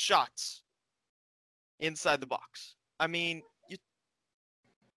 20-6 shots inside the box. I mean,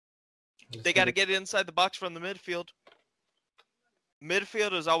 they got to get it inside the box from the midfield.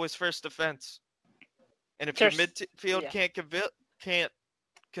 Midfield is always first defense. And if your midfield can't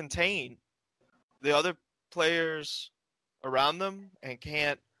contain the other players around them and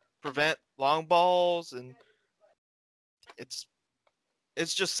can't prevent long balls, and it's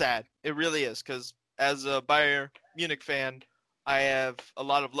just sad. It really is, because as a Bayern Munich fan, I have a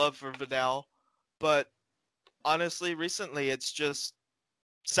lot of love for Vidal, but honestly, recently it's just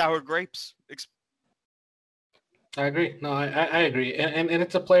sour grapes. I agree. No, I agree, and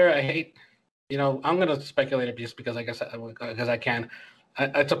it's a player I hate. I'm going to speculate just because I guess because I can.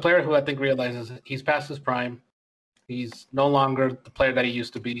 It's a player who I think realizes he's past his prime. He's no longer the player that he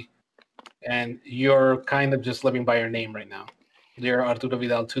used to be, and you're kind of just living by your name right now. You're Arturo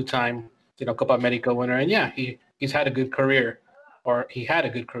Vidal, 2-time, Copa America winner, and yeah, he's had a good career, or he had a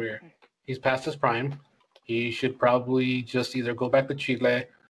good career. He's past his prime. He should probably just either go back to Chile,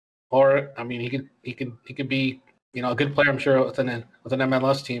 or I mean, he could be a good player. I'm sure with an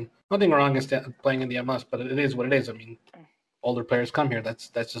MLS team. Nothing wrong against playing in the MLS, but it is what it is. I mean, older players come here. That's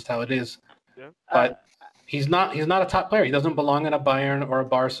just how it is. Yeah. But he's not a top player. He doesn't belong in a Bayern or a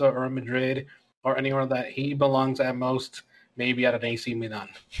Barca or a Madrid or anywhere that he belongs at most maybe at an AC Milan,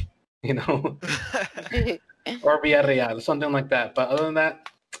 or Villarreal, something like that. But other than that,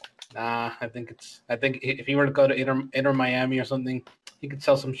 nah. I think if he were to go to Inter Miami or something, he could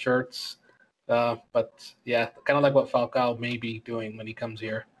sell some shirts. But yeah, kind of like what Falcao may be doing when he comes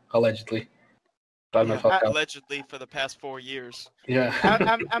here, allegedly. Allegedly for the past 4 years. Yeah.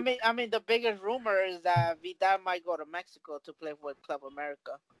 I mean, the biggest rumor is that Vidal might go to Mexico to play for Club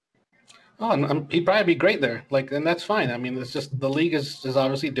America. Oh, he'd probably be great there. And that's fine. I mean, it's just the league is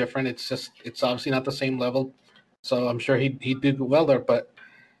obviously different. It's obviously not the same level. So I'm sure he'd do well there, but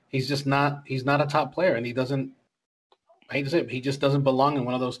he's not a top player, and he doesn't. I hate to say it, he just doesn't belong in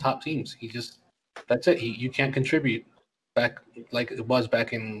one of those top teams. That's it. You can't contribute back like it was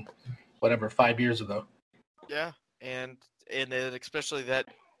back in whatever 5 years ago. Yeah, and especially that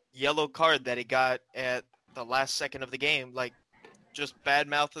yellow card that he got at the last second of the game, just bad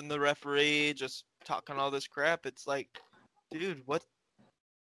mouthing the referee, just talking all this crap. It's like, dude, what?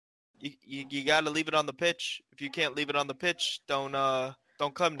 You got to leave it on the pitch. If you can't leave it on the pitch, don't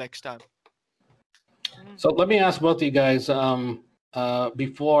come next time. So let me ask both of you guys.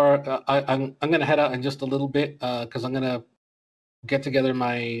 Before I'm going to head out in just a little bit because I'm going to get together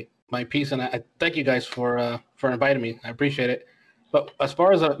my piece, and I thank you guys for inviting me. I appreciate it. But as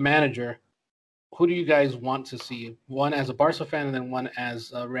far as a manager, who do you guys want to see? One as a Barca fan, and then one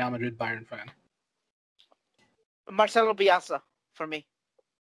as a Real Madrid Bayern fan. Marcelo Bielsa for me.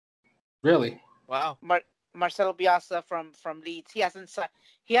 Really? Wow. Marcelo Bielsa from Leeds. He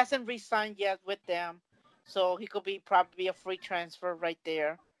hasn't re-signed yet with them, so he could probably a free transfer right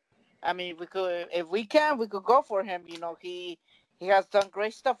there. I mean, if we could go for him. He has done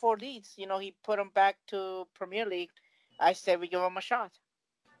great stuff for Leeds. He put him back to Premier League. I say we give him a shot.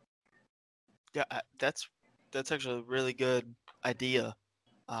 Yeah, that's actually a really good idea,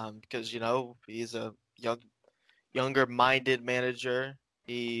 because he's a younger-minded manager.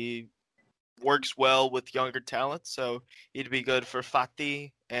 He works well with younger talent, so he'd be good for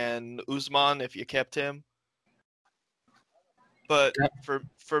Fati and Usman if you kept him. But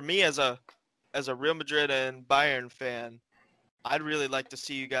for me as a Real Madrid and Bayern fan, I'd really like to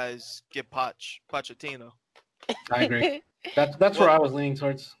see you guys get Pochettino. I agree. That's where I was leaning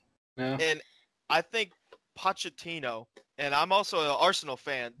towards. Yeah. And I think Pochettino, and I'm also an Arsenal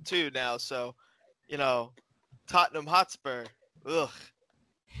fan too now, so Tottenham Hotspur, ugh.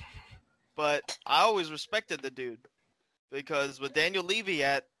 But I always respected the dude because with Daniel Levy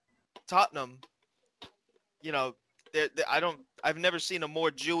at Tottenham, I've never seen a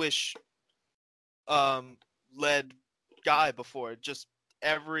more Jewish led guy before. Just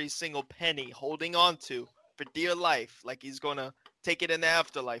every single penny holding on to for dear life, like he's gonna take it in the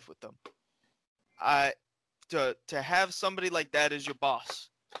afterlife with them. To have somebody like that as your boss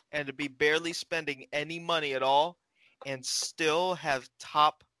and to be barely spending any money at all and still have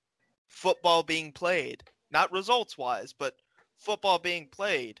top football being played, not results wise, but football being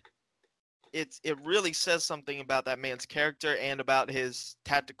played, it really says something about that man's character and about his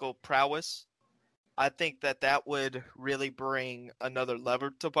tactical prowess. I think that would really bring another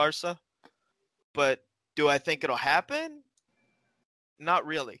lever to Barca. But do I think it'll happen? Not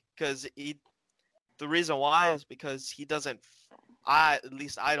really, because the reason why is because he doesn't at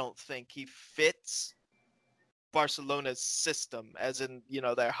least I don't think he fits Barcelona's system, as in,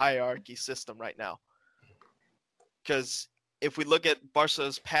 their hierarchy system right now. Because if we look at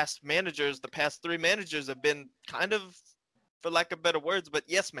Barca's past managers, the past 3 managers have been kind of, for lack of better words, but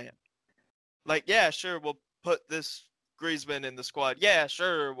yes, man. Like, yeah, sure, we'll put this Griezmann in the squad. Yeah,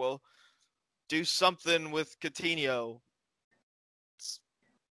 sure, we'll do something with Coutinho.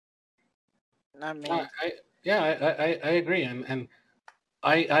 I mean, I agree, and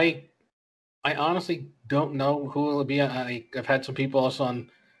I honestly don't know who it'll be. I've had some people also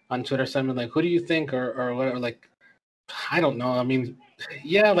on Twitter send me like, who do you think or whatever. Like, I don't know. I mean,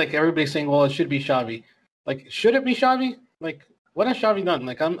 yeah, like everybody's saying, well, it should be Xavi. Like, should it be Xavi? Like, what has Xavi done?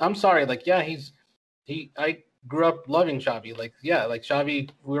 Like, I'm sorry. Like, yeah, I grew up loving Xavi. Like, yeah, like Xavi,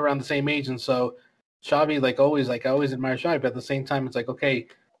 we were around the same age, and so Xavi, I always admire Xavi. But at the same time, it's like, okay,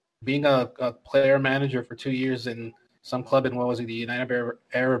 being a player manager for 2 years in some club in, what was it, the United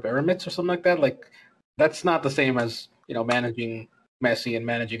Arab Emirates or something like that, like that's not the same as managing Messi and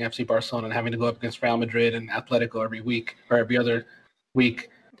managing FC Barcelona and having to go up against Real Madrid and Atletico every week or every other week.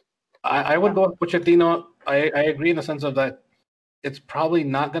 I would go with Pochettino. I agree in the sense of that it's probably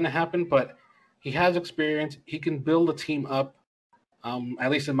not going to happen, but he has experience. He can build a team up. At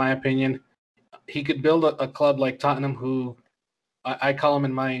least in my opinion, he could build a club like Tottenham, who I call him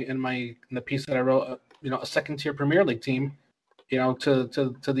in the piece that I wrote, a second tier Premier League team, to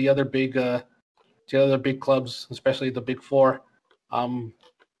the other big clubs, especially the big 4, and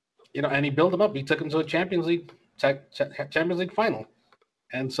he built them up. He took them to a Champions League final,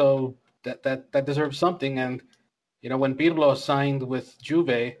 and so that deserves something. And when Pirlo signed with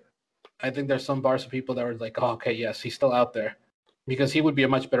Juve, I think there's some Barca people that were like, oh, okay, yes, he's still out there, because he would be a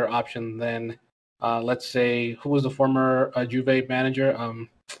much better option than, let's say, who was the former Juve manager?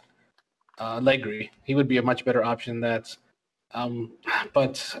 Allegri. He would be a much better option. But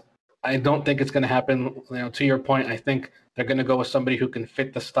I don't think it's going to happen. To your point, I think they're going to go with somebody who can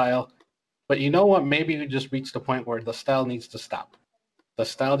fit the style. But you know what? Maybe we just reached the point where the style needs to stop. The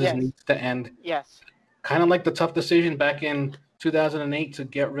style just needs to end. Yes. Kind of like the tough decision back in 2008 to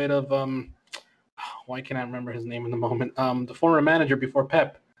get rid of why can't I remember his name in the moment? The former manager before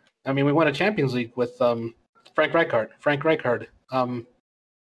Pep. I mean, we won a Champions League with Frank Rijkaard.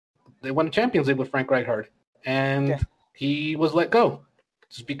 They won a Champions League with Frank Rijkaard, and he was let go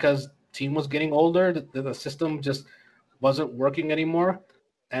just because team was getting older. The system just wasn't working anymore,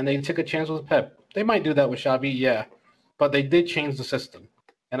 and they took a chance with Pep. They might do that with Xavi, yeah, but they did change the system.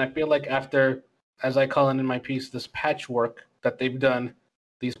 And I feel like after, as I call it in my piece, this patchwork that they've done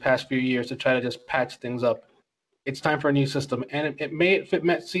these past few years to try to just patch things up, it's time for a new system. And it may fit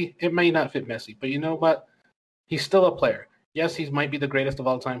Messi, it may not fit Messi, but you know what? He's still a player. Yes, he might be the greatest of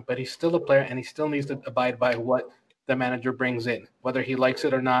all time, but he's still a player, and he still needs to abide by what the manager brings in. Whether he likes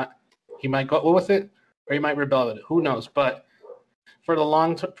it or not, he might go with it, or he might rebel with it. Who knows? But for the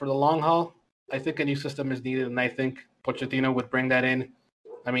long haul, I think a new system is needed, and I think Pochettino would bring that in.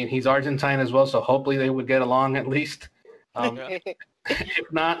 I mean, he's Argentine as well, so hopefully they would get along at least.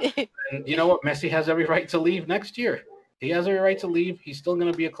 If not, then you know what? Messi has every right to leave next year. He has every right to leave. He's still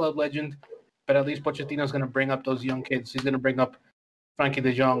going to be a club legend, but at least Pochettino's going to bring up those young kids. He's going to bring up Frankie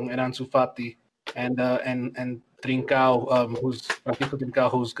de Jong and Ansu Fati and Trincao, who's Francisco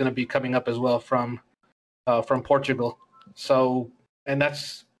Trincao, who's going to be coming up as well from Portugal. So, and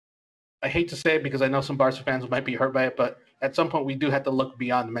that's, I hate to say it because I know some Barca fans might be hurt by it, but at some point we do have to look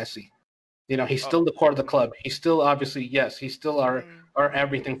beyond Messi. He's still the core of the club. He's still obviously, yes, he's still our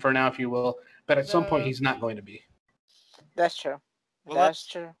everything for now, if you will. But at some point, he's not going to be. That's true. Well, That's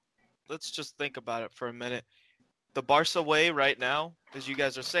true. Let's just think about it for a minute. The Barca way right now, as you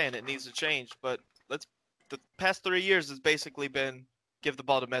guys are saying, it needs to change. But the past 3 years has basically been give the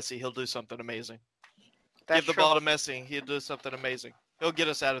ball to Messi, he'll do something amazing. That's Give the ball to Messi, he'll do something amazing. He'll get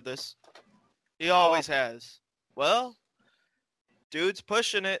us out of this. He always has. Well, dude's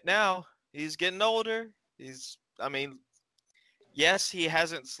pushing it now. He's getting older. Yes, he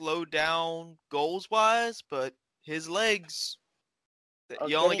hasn't slowed down goals-wise, but his legs,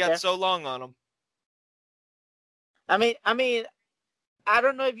 you only got so long on him. I mean, I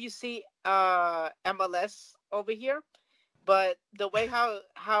don't know if you see MLS over here, but the way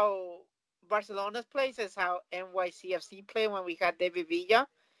how Barcelona's plays is how NYCFC play when we had David Villa,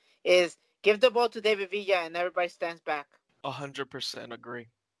 is give the ball to David Villa and everybody stands back. 100% agree.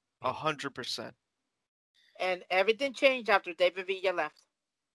 100%. And everything changed after David Villa left.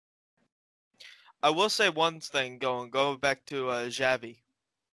 I will say one thing going back to Xavi,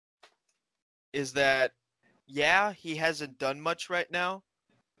 is that, yeah, he hasn't done much right now,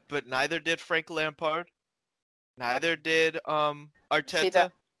 but neither did Frank Lampard. Neither did Zidane.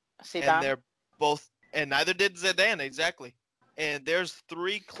 Arteta, and neither did Zidane, exactly. And there's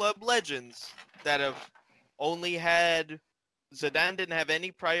 3 club legends that have only had. Zidane didn't have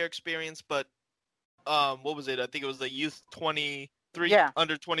any prior experience, but what was it? I think it was the youth 23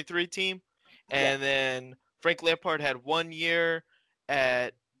 under 23 team, and then Frank Lampard had 1 year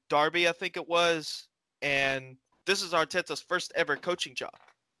at Derby, I think it was, and this is Arteta's first ever coaching job.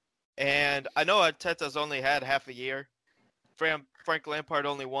 And I know Arteta's only had half a year. Frank Lampard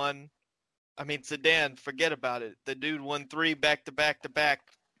only won. I mean, Zidane, forget about it. The dude won 3 back-to-back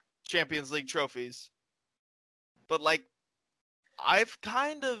Champions League trophies. But, like, I've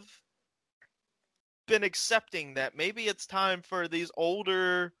kind of been accepting that maybe it's time for these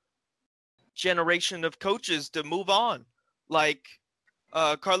older generation of coaches to move on. Like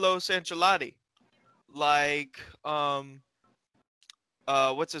Carlos Ancelotti. Like,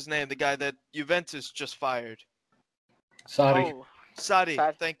 what's his name? The guy that Juventus just fired. Sarri.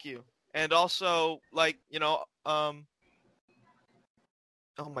 Sarri, thank you. And also, like, oh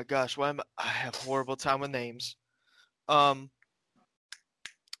my gosh, I have a horrible time with names. Mourinho.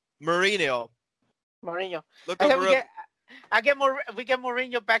 Look over. We get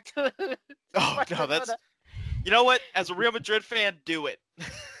Mourinho back to. Oh no, that's. You know what? As a Real Madrid fan, do it.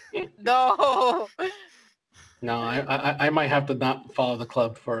 No. No, I might have to not follow the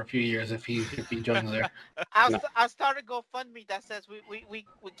club for a few years if he joins there. I'll start a GoFundMe that says we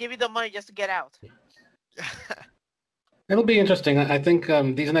give you the money just to get out. It'll be interesting. I think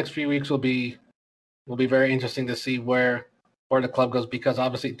these next few weeks will be very interesting to see where the club goes, because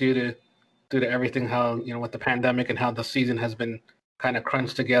obviously due to everything, how with the pandemic and how the season has been kind of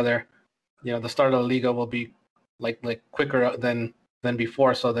crunched together, the start of the Liga will be like quicker than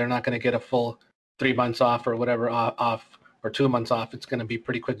before, so they're not going to get a full 3 months off or whatever off or 2 months off. It's going to be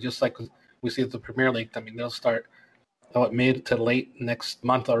pretty quick, just like we see at the Premier League. I mean, they'll start mid to late next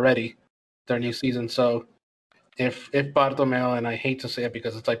month already, their new season. So if Bartomeu, and I hate to say it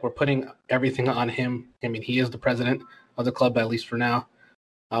because it's like we're putting everything on him. I mean, he is the president of the club, at least for now.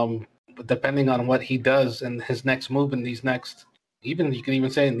 But depending on what he does and his next move in these next, even you can even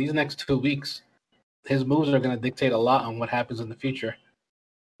say in these next 2 weeks, his moves are going to dictate a lot on what happens in the future.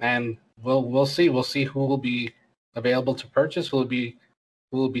 And we'll see. We'll see who will be available to purchase, who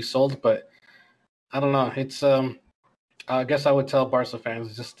will be sold. But I don't know. It's I guess I would tell Barca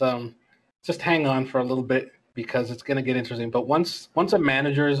fans just hang on for a little bit, because it's going to get interesting. But once a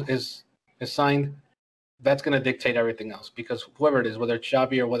manager is signed, that's going to dictate everything else, because whoever it is, whether it's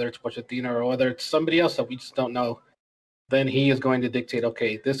Xavi or whether it's Pochettino or whether it's somebody else that we just don't know, then he is going to dictate,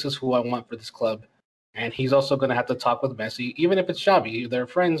 okay, this is who I want for this club. And he's also going to have to talk with Messi, even if it's Xavi. They're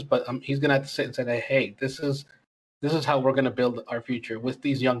friends, but he's going to have to sit and say, hey, this is how we're going to build our future with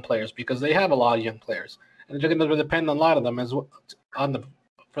these young players, because they have a lot of young players. And they're going to depend on a lot of them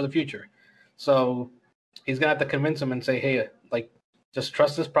for the future. So he's going to have to convince them and say, hey, just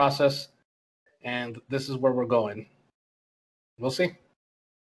trust this process, and this is where we're going. We'll see.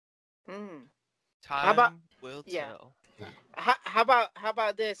 Time will tell. How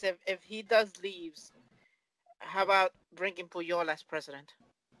about this? If he does leaves, how about bringing Puyol as president?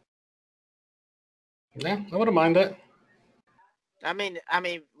 Yeah, I wouldn't mind that. I mean,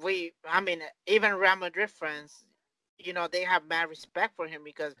 even Real Madrid fans, they have mad respect for him,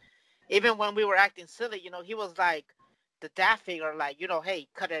 because even when we were acting silly, he was like the dad figure, like, hey,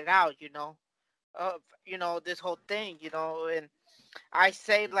 cut it out, this whole thing, and I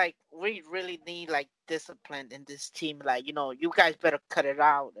say, like, we really need, like, discipline in this team. Like, you guys better cut it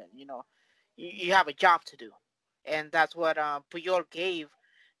out, and, you have a job to do. And that's what Puyol gave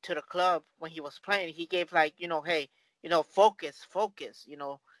to the club when he was playing. He gave, like, hey, focus.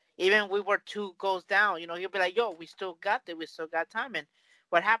 Even we were 2 goals down, he'll be like, yo, we still got it. We still got time. And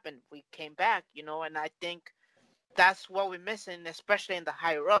what happened? We came back, and I think that's what we're missing, especially in the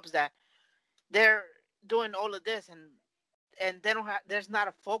higher ups, that they're doing all of this and they don't have, there's not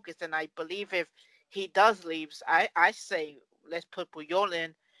a focus. And I believe if he does leaves, I say let's put Puyol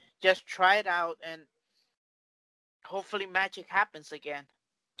in, just try it out, and hopefully magic happens again.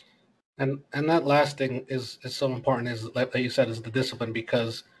 And that last thing is so important, is like you said, is the discipline,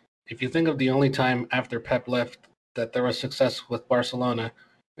 because if you think of the only time after Pep left that there was success with Barcelona,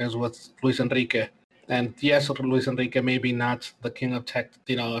 is with Luis Enrique. And yes, Luis Enrique maybe not the king of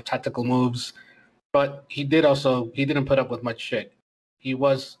tactical moves, but he didn't put up with much shit. He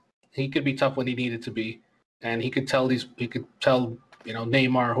could be tough when he needed to be, and he could tell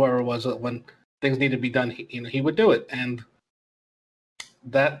Neymar, whoever it was, when things need to be done, he would do it. And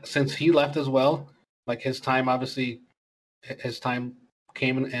that, since he left as well, like his time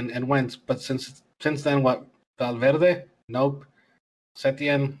came and went. But since then, what Valverde, nope.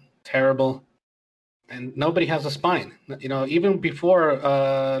 Setien, terrible. And nobody has a spine. Even before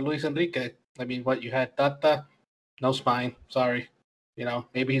Luis Enrique, I mean, what you had Tata, no spine. Sorry.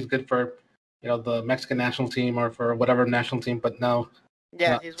 Maybe he's good for, the Mexican national team or for whatever national team, but no.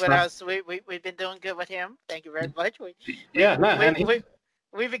 Yeah, he's with us. We've been doing good with him. Thank you very much.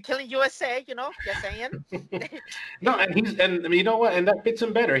 We've been killing USA. Just saying. No, and you know what? And that fits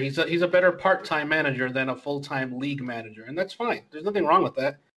him better. He's a better part-time manager than a full-time league manager, and that's fine. There's nothing wrong with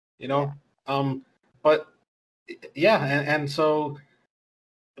that. Yeah. But yeah, and so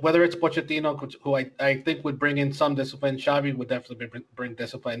whether it's Pochettino, who I think would bring in some discipline, Xavi would definitely bring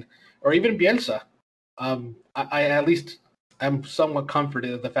discipline, or even Bielsa. I at least am somewhat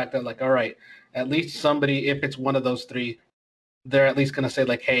comforted at the fact that, like, all right, at least somebody, if it's one of those three, they're at least going to say,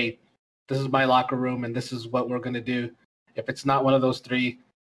 like, hey, this is my locker room and this is what we're going to do. If it's not one of those three,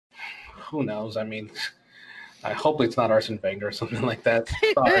 who knows? I mean, I hope it's not Arsene Wenger or something like that.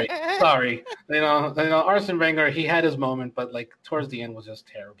 Sorry. Arsene Wenger, he had his moment, but like towards the end was just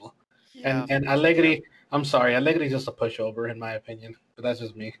terrible. Yeah. And Allegri, I'm sorry, Allegri's just a pushover in my opinion, but that's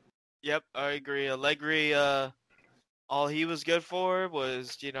just me. Yep, I agree. Allegri, all he was good for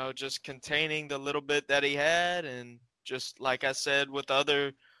was, just containing the little bit that he had, and just like I said with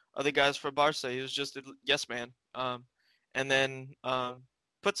the other guys for Barca, he was just a yes man. And then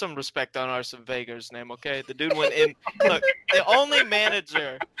put some respect on Arsene Wenger's name, okay? The dude went in. Look, the only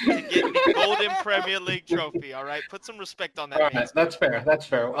manager to get the Golden Premier League trophy, all right? Put some respect on that. All right, that's fair. That's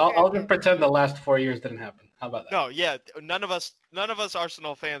fair. I'll just pretend the last 4 years didn't happen. How about that? No, yeah, none of us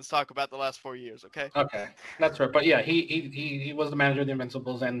Arsenal fans talk about the last 4 years, okay? Okay, that's fair. But yeah, he was the manager of the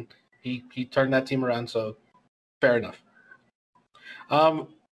Invincibles, and he turned that team around. So fair enough. I'm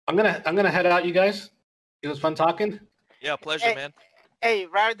gonna head out, you guys. It was fun talking. Yeah, pleasure, man. Hey,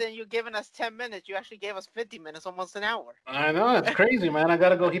 rather than you giving us 10 minutes, you actually gave us 50 minutes, almost an hour. I know, it's crazy, man. I got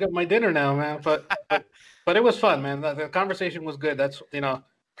to go heat up my dinner now, man. But it was fun, man. The conversation was good. That's,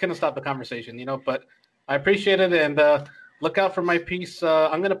 couldn't stop the conversation, but I appreciate it. And look out for my piece.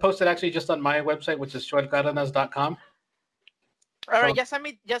 I'm going to post it actually just on my website, which is joelcardenas.com. All right, just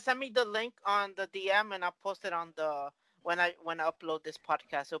send me the link on the DM, and I'll post it on when I upload this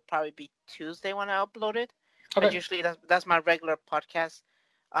podcast. It'll probably be Tuesday when I upload it. Okay. But usually that's my regular podcast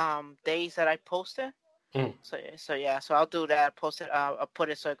days that I post it. Mm. So I'll do that. Post it. I'll put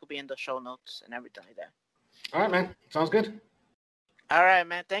it so it could be in the show notes and everything like that. All right, man. Sounds good. All right,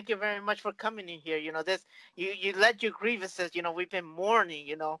 man. Thank you very much for coming in here. You let your grievances. We've been mourning.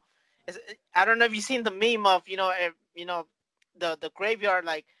 I don't know if you've seen the meme of the graveyard,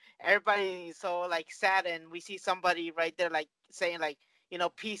 like everybody's so like sad, and we see somebody right there like saying like,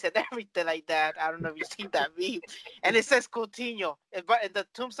 peace and everything like that. I don't know if you've seen that meme. And it says Coutinho. But the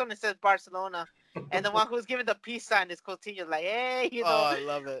tombstone, it says Barcelona. And the one who's giving the peace sign is Coutinho. Like, hey, Oh, I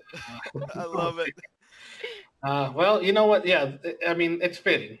love it. I love it. Well, you know what? Yeah, I mean, it's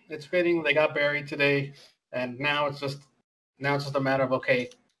fitting. It's fitting. They got buried today. And now it's just a matter of, okay,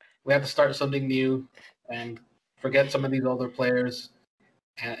 we have to start something new and forget some of these older players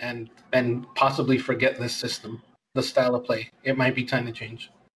and possibly forget this system. The style of play. It might be time to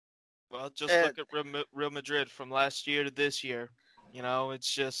change. Well, just look at Real Madrid from last year to this year.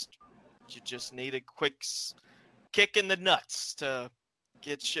 It's just you just need a quick kick in the nuts to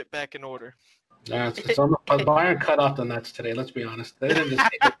get shit back in order. It's almost, Bayern cut off the nuts today. Let's be honest. They didn't just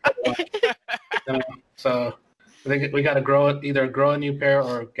take it. So I think we got to either grow a new pair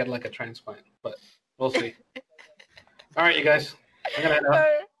or get like a transplant. But we'll see. All right, you guys. I'm gonna head out.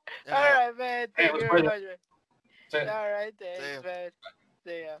 All right, man. Thank you very much, man. All right, thanks, man.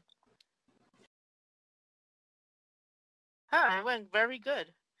 See ya. It went very good.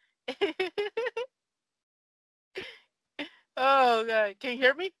 Oh, God. Can you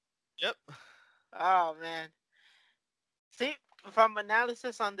hear me? Yep. Oh, man. See, from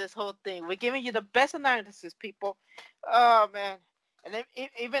analysis on this whole thing, we're giving you the best analysis, people. Oh, man. And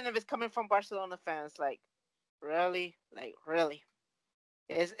even if it's coming from Barcelona fans, like, really? Like, really?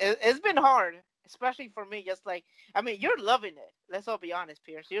 It's been hard. Especially for me, just like, I mean, you're loving it. Let's all be honest,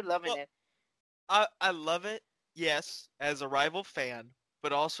 Pierce. You're loving it. I love it, yes, as a rival fan,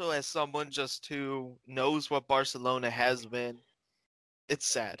 but also as someone just who knows what Barcelona has been. It's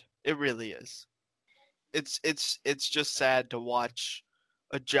sad. It really is. It's just sad to watch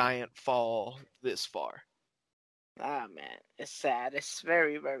a giant fall this far. Ah, man, it's sad. It's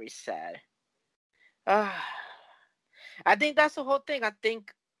very, very sad. I think that's the whole thing. I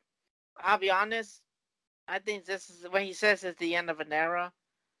think, I'll be honest, I think this is when he says it's the end of an era.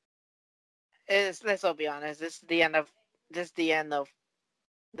 Let's all be honest, this is the end of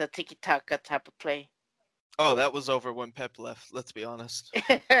the tiki taka type of play. Oh, that was over when Pep left. Let's be honest.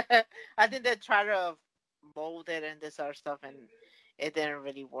 I think they tried to mold it and this other stuff, and it didn't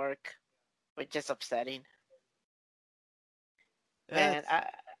really work, which is upsetting. Yeah,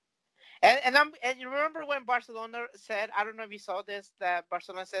 Man, and you remember when Barcelona said, I don't know if you saw this, that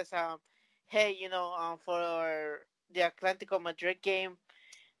Barcelona says, hey, for the Atlético Madrid game,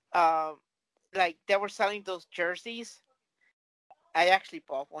 um, like they were selling those jerseys. I actually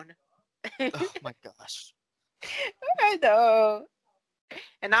bought one. oh my gosh. I know,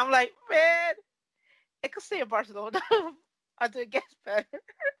 and I'm like, man, it could stay in Barcelona until it gets better.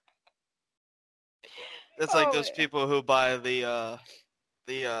 That's like Oh those man. people who buy the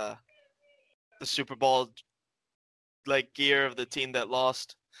Super Bowl like gear of the team that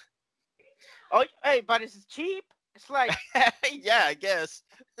lost. Oh, hey, but it's cheap. It's like, Yeah, I guess.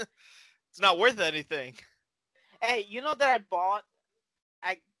 It's not worth anything. hey, you know that I bought.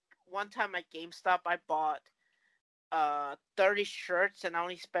 I one time at GameStop, I bought 30 shirts, and I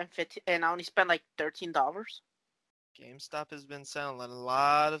only spent 15, and I only spent like $13. GameStop has been selling a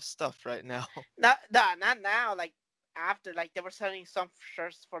lot of stuff right now. Not now. Like after, like they were selling some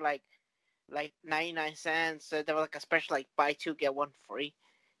shirts for like 99 cents. So there was like a special, like buy two get one free.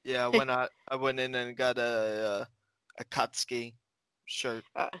 Yeah, when I went in and got a Katsuki shirt.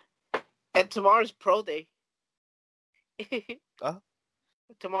 And tomorrow's pro day. Oh,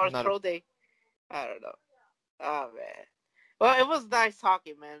 Tomorrow's not a pro day. I don't know. Oh man. Well, it was nice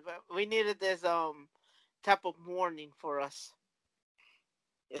talking, man. But we needed this type of morning for us.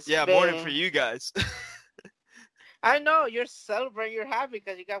 It's yeah, morning for been. you guys. I know you're celebrating. You're happy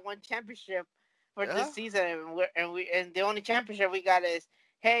because you got one championship for Yeah. this season, and the only championship we got is,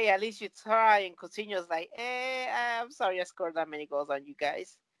 hey, at least you try. And Coutinho's like, I'm sorry I scored that many goals on you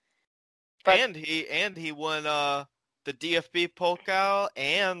guys. But and he won the DFB Pokal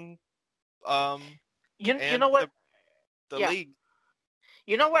and you and know what? the Yeah. league.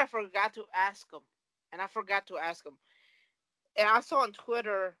 You know what? I forgot to ask him, and I forgot to ask him. And I saw on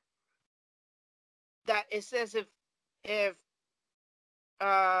Twitter that it says if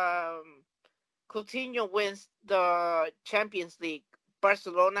Coutinho wins the Champions League,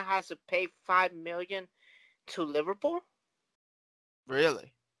 Barcelona has to pay $5 million to Liverpool.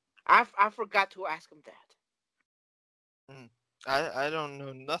 Really? I forgot to ask him that. I don't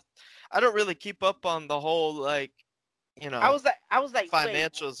know nothing. I don't really keep up on the whole like I was like, wait,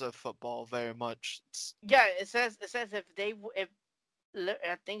 financials of football very much. yeah. It says if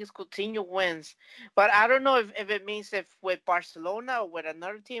I think it's Coutinho wins, but I don't know if it means if with Barcelona or with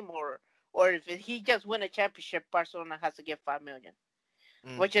another team or if he just win a championship, Barcelona has to give $5 million,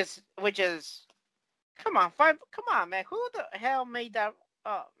 Mm. which is come on man, who the hell made that?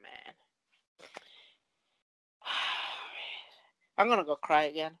 Oh man, I'm gonna go cry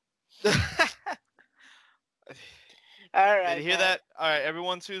again. All right, Did you hear man. that? All right,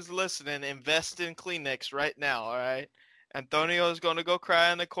 everyone who's listening, invest in Kleenex right now. All right, Antonio is going to go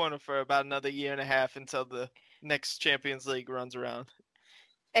cry in the corner for about another year and a half until the next Champions League runs around.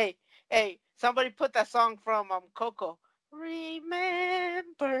 Hey, somebody put that song from Coco.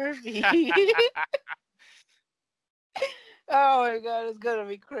 Remember me. Oh my god, it's gonna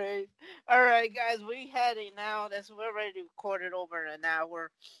be crazy. All right, guys, we heading now. We're ready to record it over in an hour.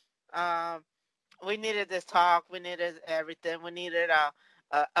 We needed this talk. We needed everything. We needed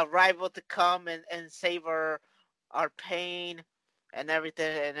a rival to come and save our pain and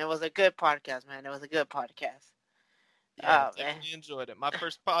everything. And it was a good podcast, man. It was a good podcast. Yeah, Oh man. definitely enjoyed it. My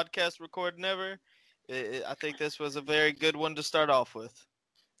first podcast recording ever. I think this was a very good one to start off with.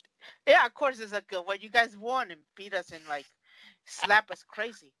 Yeah, of course it's a good one. You guys won and beat us and like slap us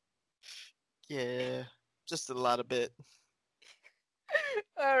crazy. Yeah, just a lot of bit.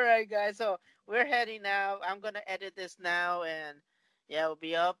 All right, guys. So we're heading now. I'm gonna edit this now, and yeah, it'll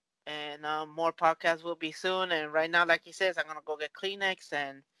be up. And more podcasts will be soon. And right now, like he says, I'm gonna go get Kleenex,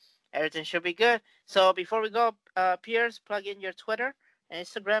 and everything should be good. So before we go, Piers, plug in your Twitter and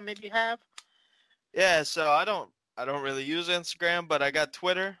Instagram if you have. Yeah, so I don't really use Instagram, but I got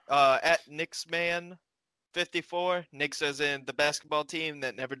Twitter at Knicksman54. Knicks as in the basketball team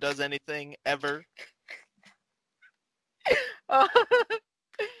that never does anything ever.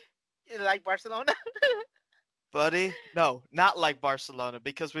 Like Barcelona. Buddy, no, not like Barcelona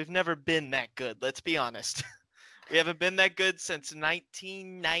because we've never been that good. Let's be honest. We haven't been that good since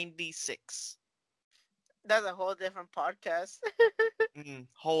 1996. That's a whole different podcast.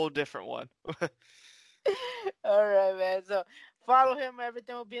 Whole different one. All right, man. So follow him.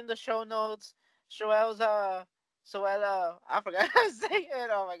 Everything will be in the show notes. Joel's I forgot how to say it.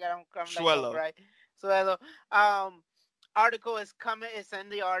 Oh my god, I'm like Schwello. right. Suelo. article is coming. It's in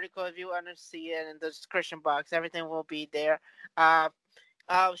the article if you want to see it in the description box. Everything will be there. Uh,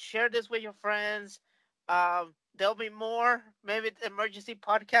 share this with your friends. There'll be more, maybe emergency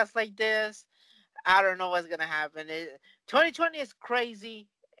podcasts like this. I don't know what's gonna happen. 2020 is crazy,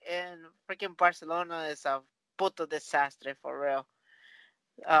 and freaking Barcelona is a puto desastre for real.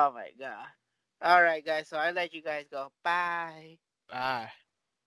 Oh my god. All right, guys. So I let you guys go. Bye. Bye.